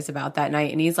nightmares about that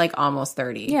night, and he's like almost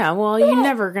 30. Yeah, well, you're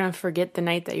never going to forget the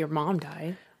night that your mom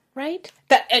died. Right?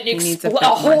 That needs a a bit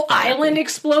whole more therapy. island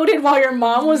exploded while your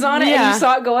mom was on it and Yeah. you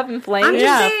saw it go up in flames. I'm just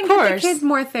Yeah, saying, of give the course. kid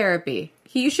more therapy.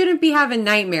 You shouldn't be having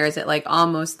nightmares at like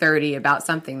almost 30 about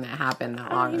something that happened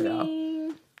that long ago.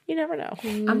 You never know.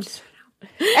 I'm just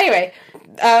Anyway,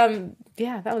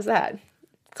 that was that.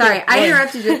 Sorry, I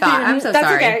interrupted your thought. I'm so That's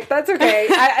sorry. okay. That's okay.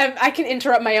 I can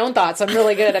interrupt my own thoughts. I'm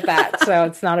really good at that, so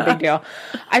it's not a big deal.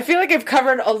 I feel like I've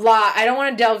covered a lot. I don't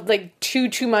want to delve like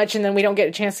too much, and then we don't get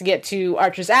a chance to get to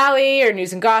Archer's Alley or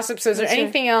news and gossip. So, is there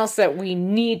anything else that we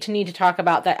need to talk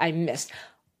about that I missed?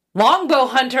 Longbow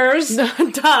hunters. Duh.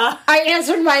 I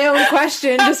answered my own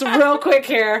question just real quick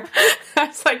here. I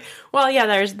was like, well, yeah,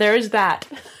 there is that.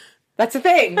 That's the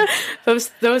thing. Those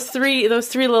three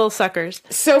little suckers.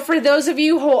 So for those of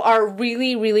you who are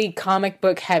really, really comic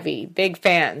book heavy, big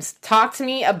fans, talk to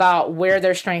me about where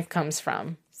their strength comes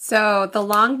from. So the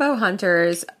Longbow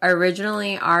Hunters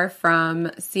originally are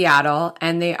from Seattle,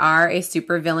 and they are a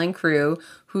supervillain crew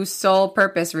whose sole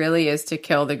purpose really is to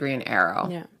kill the Green Arrow.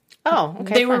 Yeah. Oh,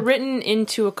 okay. They were written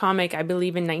into a comic, I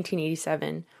believe, in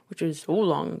 1987, which was so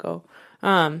long ago.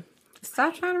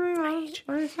 Stop trying to remember.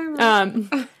 What are you talking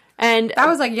about? And that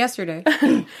was like yesterday.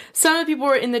 Some of the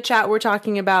people in the chat were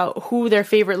talking about who their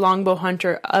favorite Longbow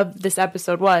hunter of this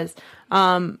episode was.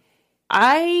 I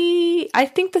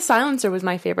think the Silencer was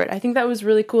my favorite. I think that was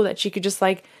really cool that she could just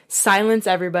like silence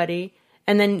everybody,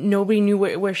 and then nobody knew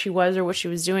where she was or what she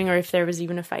was doing or if there was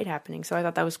even a fight happening. So I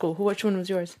thought that was cool. Which one was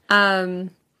yours?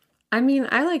 I mean,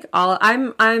 I like all.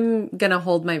 I'm gonna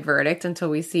hold my verdict until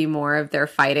we see more of their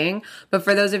fighting. But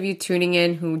for those of you tuning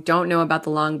in who don't know about the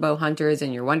Longbow Hunters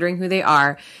and you're wondering who they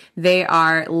are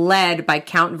led by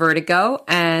Count Vertigo,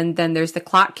 and then there's the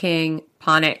Clock King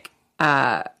Ponic,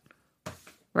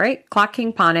 right? Clock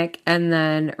King Ponic, and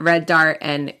then Red Dart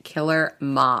and Killer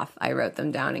Moth. I wrote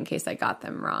them down in case I got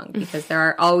them wrong because there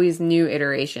are always new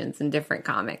iterations in different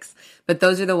comics. But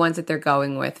those are the ones that they're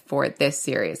going with for this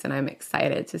series, and I'm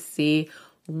excited to see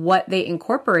what they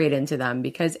incorporate into them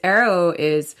because Arrow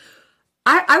is,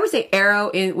 I would say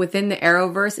Arrow within the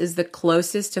Arrowverse is the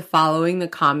closest to following the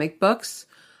comic books,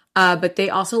 but they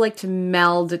also like to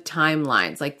meld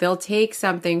timelines. Like they'll take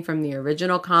something from the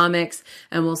original comics,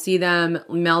 and we'll see them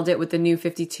meld it with the New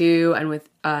 52 and with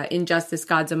Injustice: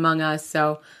 Gods Among Us.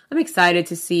 So I'm excited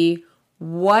to see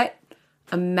what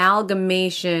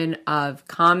amalgamation of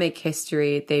comic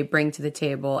history they bring to the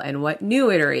table and what new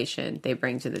iteration they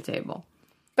bring to the table.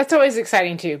 That's always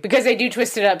exciting too, because they do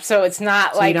twist it up so it's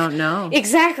not like... you don't know.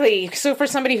 Exactly. So for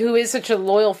somebody who is such a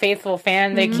loyal, faithful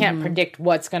fan, they can't predict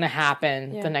what's going to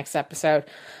happen the next episode.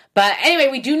 But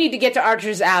anyway, we do need to get to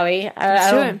Archer's Alley.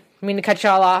 I don't mean to cut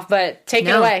y'all off, but take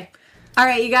it away. All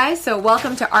right, you guys. So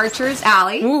welcome to Archer's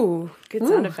Alley. Ooh, good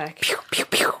sound effect. Pew, pew,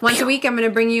 pew. Once a week, I'm going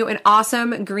to bring you an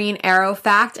awesome Green Arrow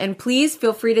fact. And please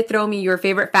feel free to throw me your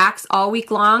favorite facts all week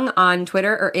long on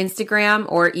Twitter or Instagram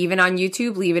or even on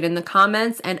YouTube. Leave it in the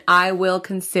comments and I will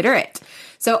consider it.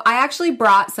 So I actually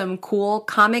brought some cool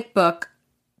comic book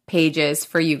pages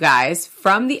for you guys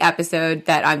from the episode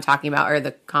that I'm talking about, or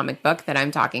the comic book that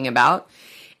I'm talking about.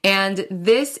 And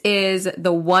this is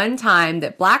the one time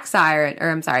that Black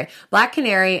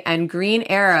Canary and Green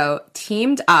Arrow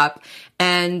teamed up,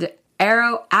 and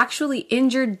Arrow actually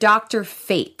injured Dr.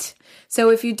 Fate. So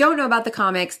if you don't know about the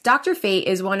comics, Dr. Fate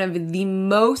is one of the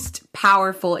most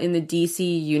powerful in the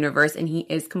DC universe, and he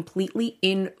is completely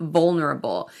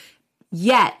invulnerable.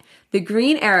 Yet, the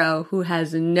Green Arrow, who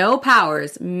has no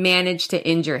powers, managed to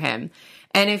injure him.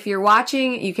 And if you're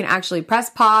watching, you can actually press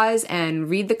pause and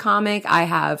read the comic. I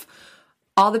have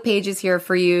all the pages here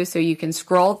for you so you can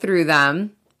scroll through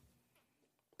them.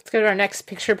 Let's go to our next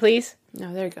picture, please.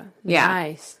 Oh, there you go. Yeah.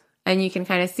 Nice. And you can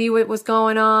kind of see what was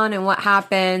going on and what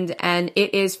happened. And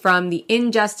it is from the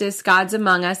Injustice: Gods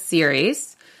Among Us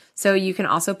series. So you can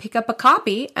also pick up a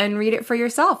copy and read it for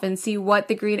yourself and see what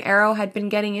the Green Arrow had been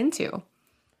getting into.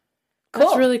 Cool.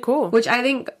 That's really cool. Which I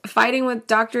think fighting with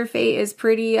Dr. Fate is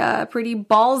pretty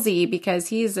ballsy because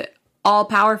he's all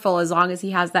powerful as long as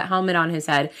he has that helmet on his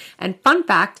head. And fun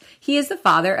fact, he is the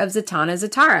father of Zatanna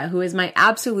Zatara, who is my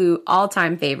absolute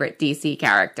all-time favorite DC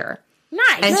character.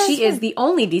 Nice. And she is the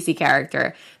only DC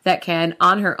character that can,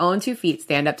 on her own 2 feet,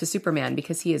 stand up to Superman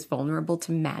because he is vulnerable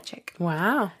to magic.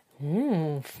 Wow.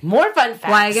 More fun facts.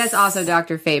 Well, I guess also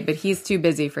Dr. Fate, but he's too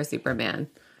busy for Superman.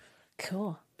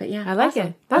 Cool. But yeah, I like Awesome.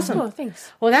 it. That's Awesome. cool.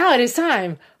 Thanks. Well, now it is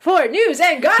time for news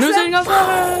and gossip. News and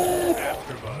gossip.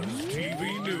 AfterBuzz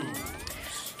TV News.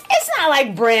 It's not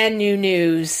like brand new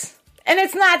news. And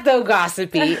it's not, though,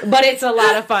 gossipy, but it's a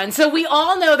lot of fun. So we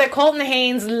all know that Colton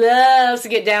Haynes loves to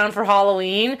get down for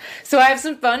Halloween. So I have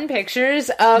some fun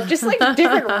pictures of just, like,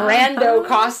 different rando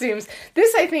costumes.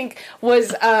 This, I think, was,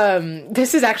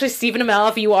 this is actually Stephen Amell,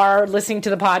 if you are listening to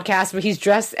the podcast, but he's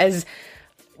dressed as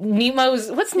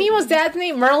what's Nemo's dad's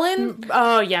name? Merlin?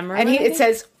 Oh, yeah, Merlin. And it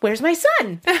says, "Where's my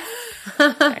son?"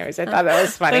 Anyways, I thought that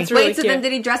was funny. That's really Wait, so cute. then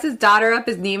did he dress his daughter up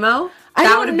as Nemo? I That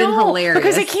don't would have been know, hilarious.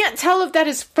 because I can't tell if that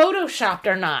is photoshopped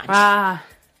or not. Ah.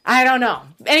 I don't know.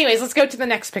 Anyways, let's go to the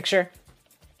next picture.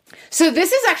 So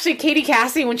this is actually Katie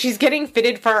Cassie when she's getting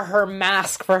fitted for her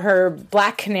mask, for her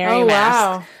Black Canary mask.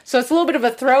 Wow. So it's a little bit of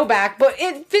a throwback, but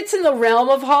it fits in the realm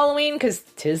of Halloween because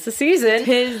 'tis the season.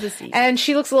 'Tis the season. And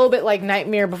she looks a little bit like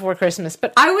Nightmare Before Christmas.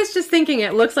 But I was just thinking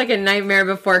it looks like a Nightmare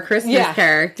Before Christmas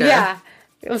character. Yeah.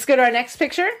 Let's go to our next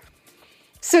picture.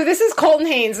 So this is Colton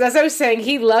Haynes. As I was saying,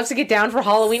 he loves to get down for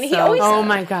Halloween. He always Oh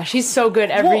my gosh, he's so good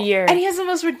every year. And he has the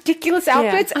most ridiculous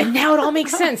outfits, and now it all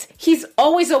makes sense. He's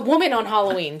always a woman on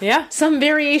Halloween. Yeah. Some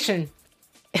variation.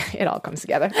 It all comes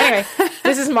together. Anyway,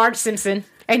 this is Marge Simpson,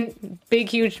 and big,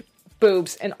 huge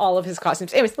boobs in all of his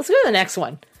costumes. Anyways, let's go to the next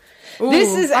one.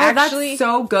 This is actually... that's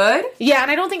so good. Yeah,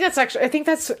 and I don't think that's actually... I think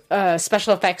that's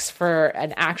special effects for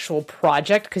an actual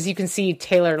project, because you can see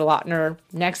Taylor Lautner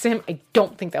next to him. I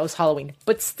don't think that was Halloween,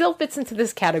 but still fits into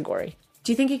this category.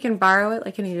 Do you think he can borrow it?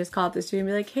 Like, can he just call up the studio and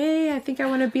be like, hey, I think I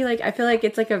want to be like... I feel like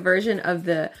it's like a version of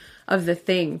the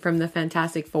Thing from the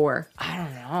Fantastic Four. I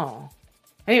don't know.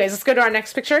 Anyways, let's go to our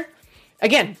next picture.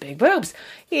 Again, big boobs.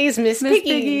 He's Miss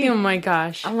Piggy. Oh my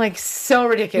gosh. I'm like, so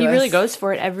ridiculous. He really goes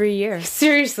for it every year.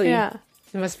 Seriously. Yeah.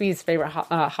 It must be his favorite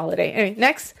holiday. Anyway,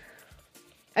 next.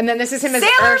 And then this is him as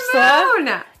Sailor Ursula. Moon!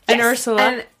 And Yes. Ursula.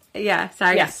 And, yeah,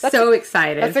 sorry. Yeah, that's so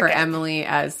excited that's for okay. Emily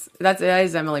as... That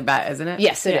is Emily Bett, isn't it?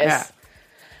 Yes, it is. Yeah.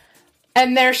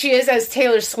 And there she is as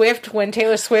Taylor Swift when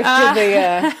Taylor Swift did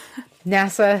the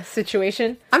NASA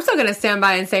situation. I'm still going to stand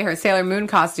by and say her Sailor Moon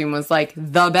costume was like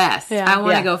the best. Yeah. I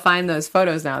want to Yeah. go find those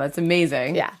photos now. That's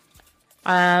amazing. Yeah.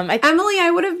 Emily, I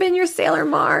would have been your Sailor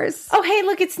Mars. Oh, hey,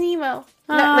 look, it's Nemo.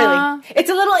 Not really. It's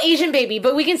a little Asian baby,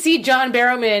 but we can see John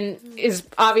Barrowman is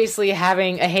obviously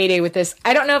having a heyday with this.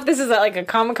 I don't know if this is like a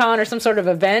Comic-Con or some sort of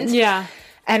event. Yeah.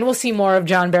 And we'll see more of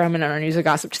John Barrowman on our News of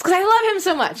Gossip just because I love him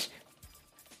so much.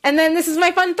 And then this is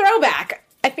my fun throwback.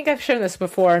 I think I've shown this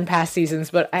before in past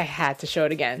seasons, but I had to show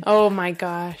it again. Oh my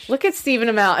gosh. Look at Stephen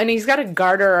Amell, and he's got a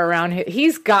garter around him.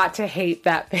 He's got to hate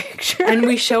that picture. And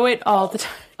we show it all the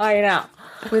time. I know.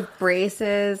 With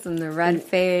braces and the red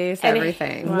face, And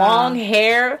everything. long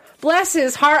hair. Bless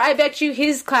his heart. I bet you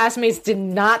his classmates did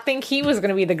not think he was going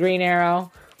to be the Green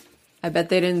Arrow. I bet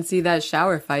they didn't see that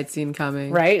shower fight scene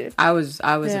coming. Right? I was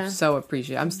Yeah. so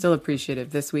appreciative. I'm still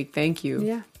appreciative this week. Thank you.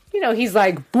 Yeah. You know, he's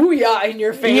like, booyah in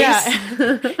your face.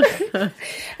 Yeah.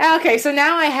 Okay, so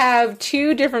now I have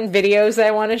two different videos that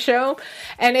I want to show.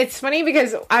 And it's funny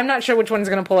because I'm not sure which one's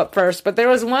going to pull up first, but there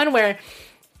was one where,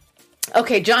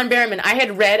 okay, John Barrowman, I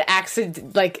had read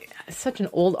such an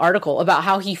old article about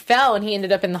how he fell and he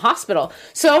ended up in the hospital.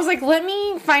 So I was like, let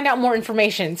me find out more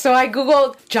information. So I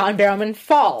Googled John Barrowman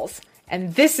falls.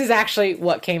 And this is actually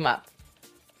what came up.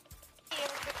 It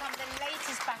has become the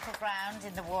latest battleground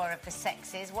in the war of the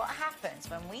sexes. What happens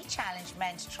when we challenge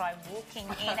men to try walking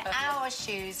in our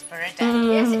shoes for a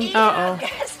day? Yes, Ian. Uh-oh.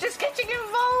 Yes, just getting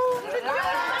involved.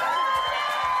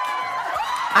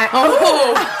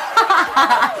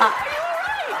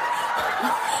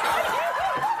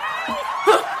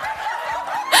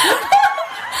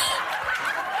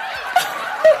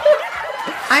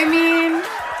 I mean,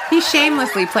 he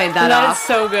shamelessly played that That is off.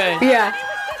 so good. Yeah.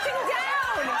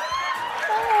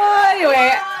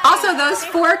 Anyway, Also, those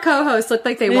four co-hosts look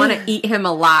like they want to eat him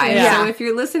alive. Yeah. So if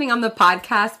you're listening on the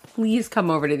podcast, please come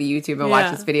over to the YouTube and watch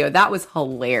Yeah. this video. That was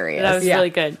hilarious. That was really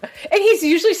good. and he's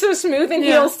usually so smooth in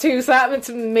Yeah. heels too, so that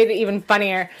made it even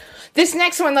funnier. This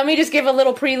next one, let me just give a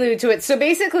little prelude to it. So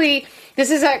basically, this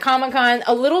is at Comic-Con.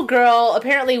 A little girl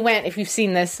apparently went, if you've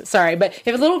seen this, sorry, but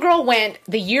if a little girl went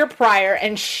the year prior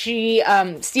and she,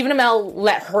 Stephen Amell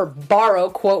let her borrow,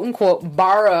 quote unquote,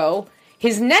 borrow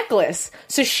his necklace.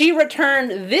 So she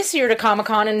returned this year to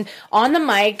Comic-Con, and on the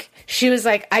mic, she was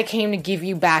like, I came to give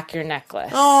you back your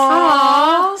necklace.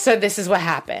 Aww. So this is what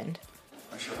happened.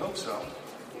 I sure hope so.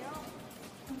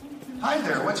 Hi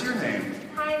there, what's your name?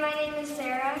 Hi, my name is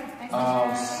Sarah.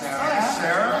 Oh, Sarah. Hi,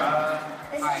 Sarah.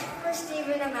 This is for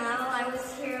Stephen Amell. I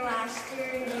was here last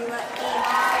year and you let me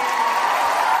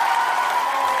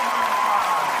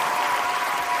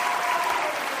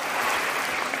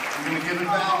You gonna give it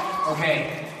back?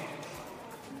 Okay,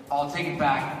 I'll take it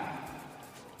back,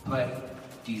 but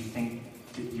do you think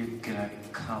that you're gonna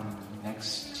come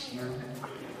next year?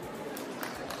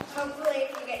 hopefully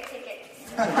if you get tickets.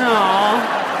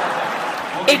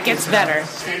 It gets better.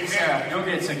 Sarah, you'll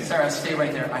get sick. Sarah, stay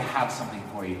right there. I have something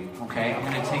for you, okay? I'm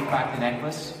gonna take back the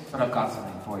necklace, but I've got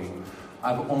something for you.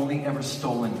 I've only ever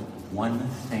stolen one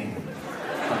thing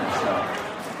from the show.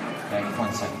 Okay,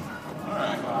 1 second.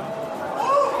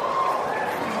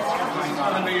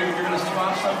 You're gonna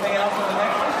swap something out for the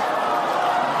necklace?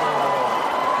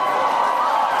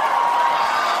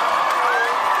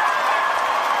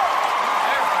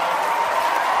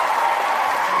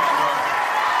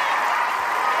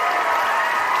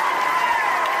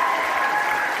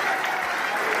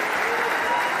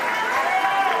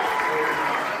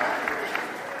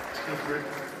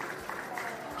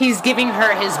 He's giving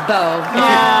her his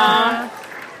bow.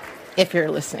 If you're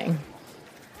listening.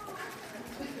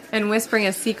 And whispering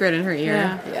a secret in her ear.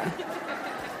 Yeah.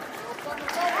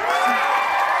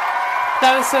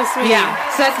 That was so sweet.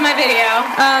 Yeah. So that's my video.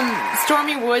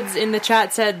 Stormy Woods in the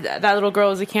chat said that little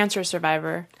girl is a cancer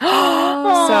survivor. So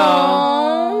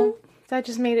that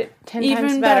just made it 10 even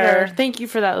times better. better. Thank you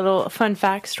for that little fun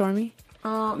fact, Stormy.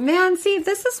 Oh, man, see,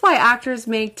 this is why actors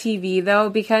make TV, though,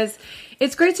 because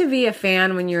it's great to be a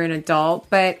fan when you're an adult,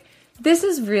 but this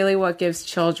is really what gives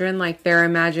children, like, their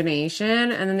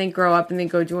imagination, and then they grow up and they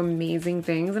go do amazing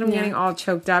things, and I'm getting all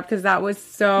choked up because that was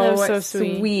so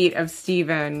sweet of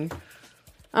Steven.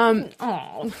 I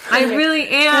really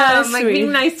am. Like,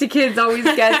 being nice to kids always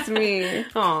gets me.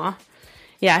 Aw.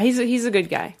 Yeah, he's a good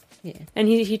guy. Yeah. And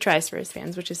he tries for his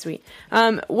fans, which is sweet.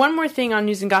 One more thing on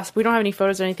news and gossip. We don't have any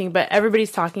photos or anything, but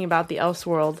everybody's talking about the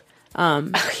Elseworld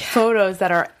photos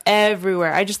that are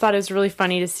everywhere. I just thought it was really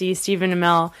funny to see Stephen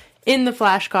Amell in the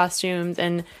Flash costumes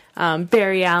and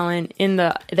Barry Allen in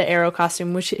the Arrow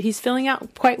costume, which he's filling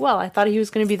out quite well. I thought he was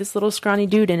going to be this little scrawny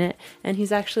dude in it, and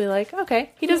he's actually like,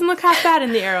 okay, he doesn't look half bad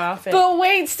in the Arrow outfit. But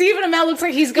wait, Stephen Amell looks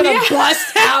like he's gonna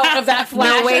bust out of that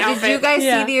Flash outfit. Did you guys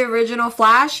see the original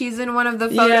Flash? He's in one of the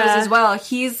photos as well.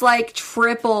 He's like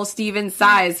triple Steven's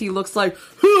size. He looks like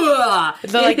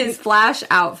his Flash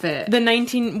outfit. The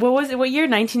what year?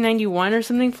 1991 or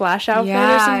something? Flash outfit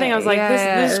or something. I was like,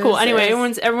 this is cool. Anyway,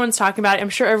 everyone's talking about it. I'm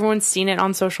sure everyone's seen it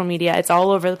on social media. It's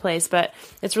all over the place, but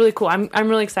it's really cool. I'm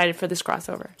really excited for this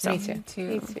crossover. So.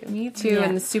 Me too. Yeah.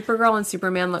 And the Supergirl and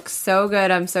Superman look so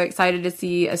good. I'm so excited to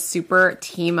see a super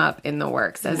team up in the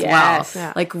works as well.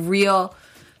 Yeah. Like real.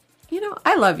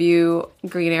 I love you,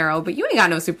 Green Arrow, but you ain't got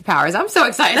no superpowers. I'm so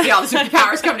excited to see all the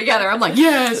superpowers come together. I'm like,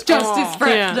 yes, Justice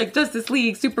Friends, like Justice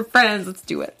League, Super Friends. Let's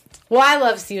do it. Well, I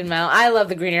love Stephen Amell. I love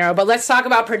the Green Arrow, but let's talk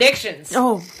about predictions.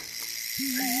 I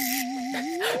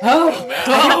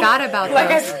forgot about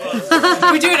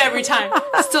those. We do it every time.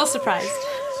 Still surprised.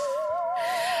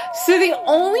 So the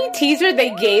only teaser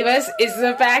they gave us is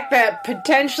the fact that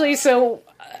potentially,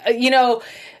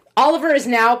 Oliver is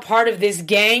now part of this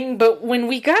gang, but when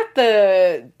we got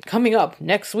the coming up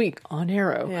next week on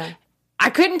Arrow, I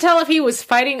couldn't tell if he was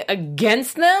fighting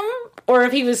against them or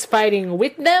if he was fighting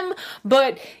with them,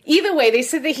 but either way, they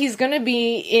said that he's going to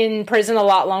be in prison a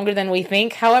lot longer than we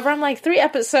think. However, I'm like, 3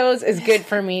 episodes is good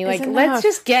for me. Like, let's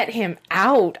just get him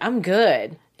out. I'm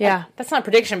good. Yeah. That's not a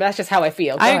prediction, but that's just how I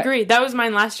feel. I agree. That was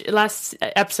mine last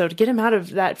episode. Get him out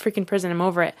of that freaking prison. I'm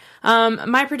over it.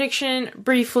 My prediction,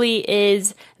 briefly,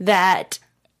 is that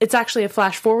it's actually a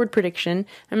flash forward prediction.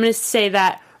 I'm going to say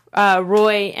that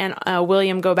Roy and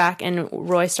William go back and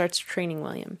Roy starts training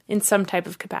William in some type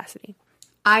of capacity.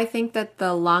 I think that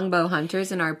the Longbow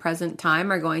hunters in our present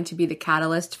time are going to be the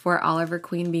catalyst for Oliver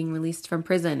Queen being released from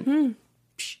prison.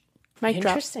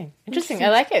 Interesting. I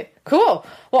like it. Cool.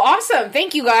 Well, awesome.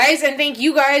 Thank you guys. And thank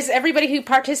you guys, everybody who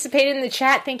participated in the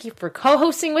chat. Thank you for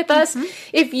co-hosting with us.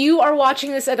 If you are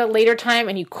watching this at a later time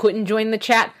and you couldn't join the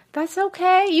chat, that's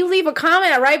okay. You leave a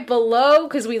comment right below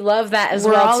because we love that as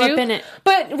well, too. We're all up in it.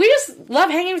 But we just love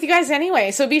hanging with you guys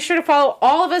anyway. So be sure to follow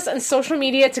all of us on social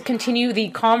media to continue the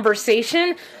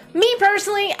conversation. Me,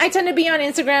 personally, I tend to be on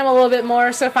Instagram a little bit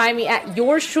more, so find me at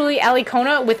yours truly, Ali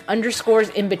Kona, with underscores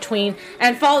in between,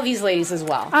 and follow these ladies as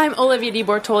well. I'm Olivia Di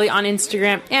Bortoli on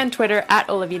Instagram and Twitter at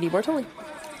Olivia Di Bortoli.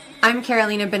 I'm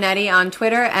Carolina Benetti on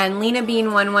Twitter and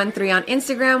LenaBean113 on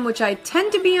Instagram, which I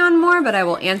tend to be on more, but I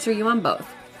will answer you on both.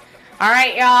 All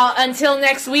right, y'all. Until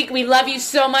next week, we love you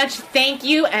so much. Thank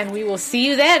you, and we will see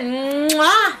you then.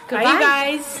 Mwah! Goodbye, bye,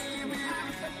 guys.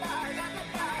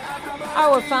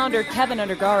 Our founder, Kevin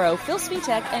Undergaro, Phil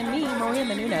Svitek, and me, Maria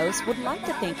Menounos, would like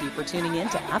to thank you for tuning in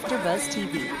to AfterBuzz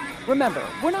TV. Remember,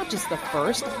 we're not just the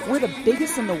first, we're the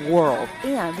biggest in the world,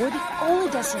 and we're the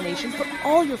only destination for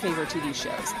all your favorite TV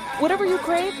shows. Whatever you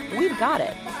crave, we've got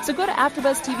it. So go to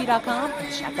AfterBuzzTV.com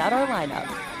and check out our lineup.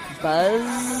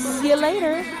 Buzz you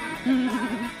later.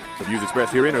 The views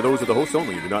expressed herein are those of the hosts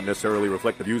only and do not necessarily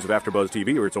reflect the views of AfterBuzz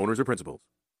TV or its owners or principals.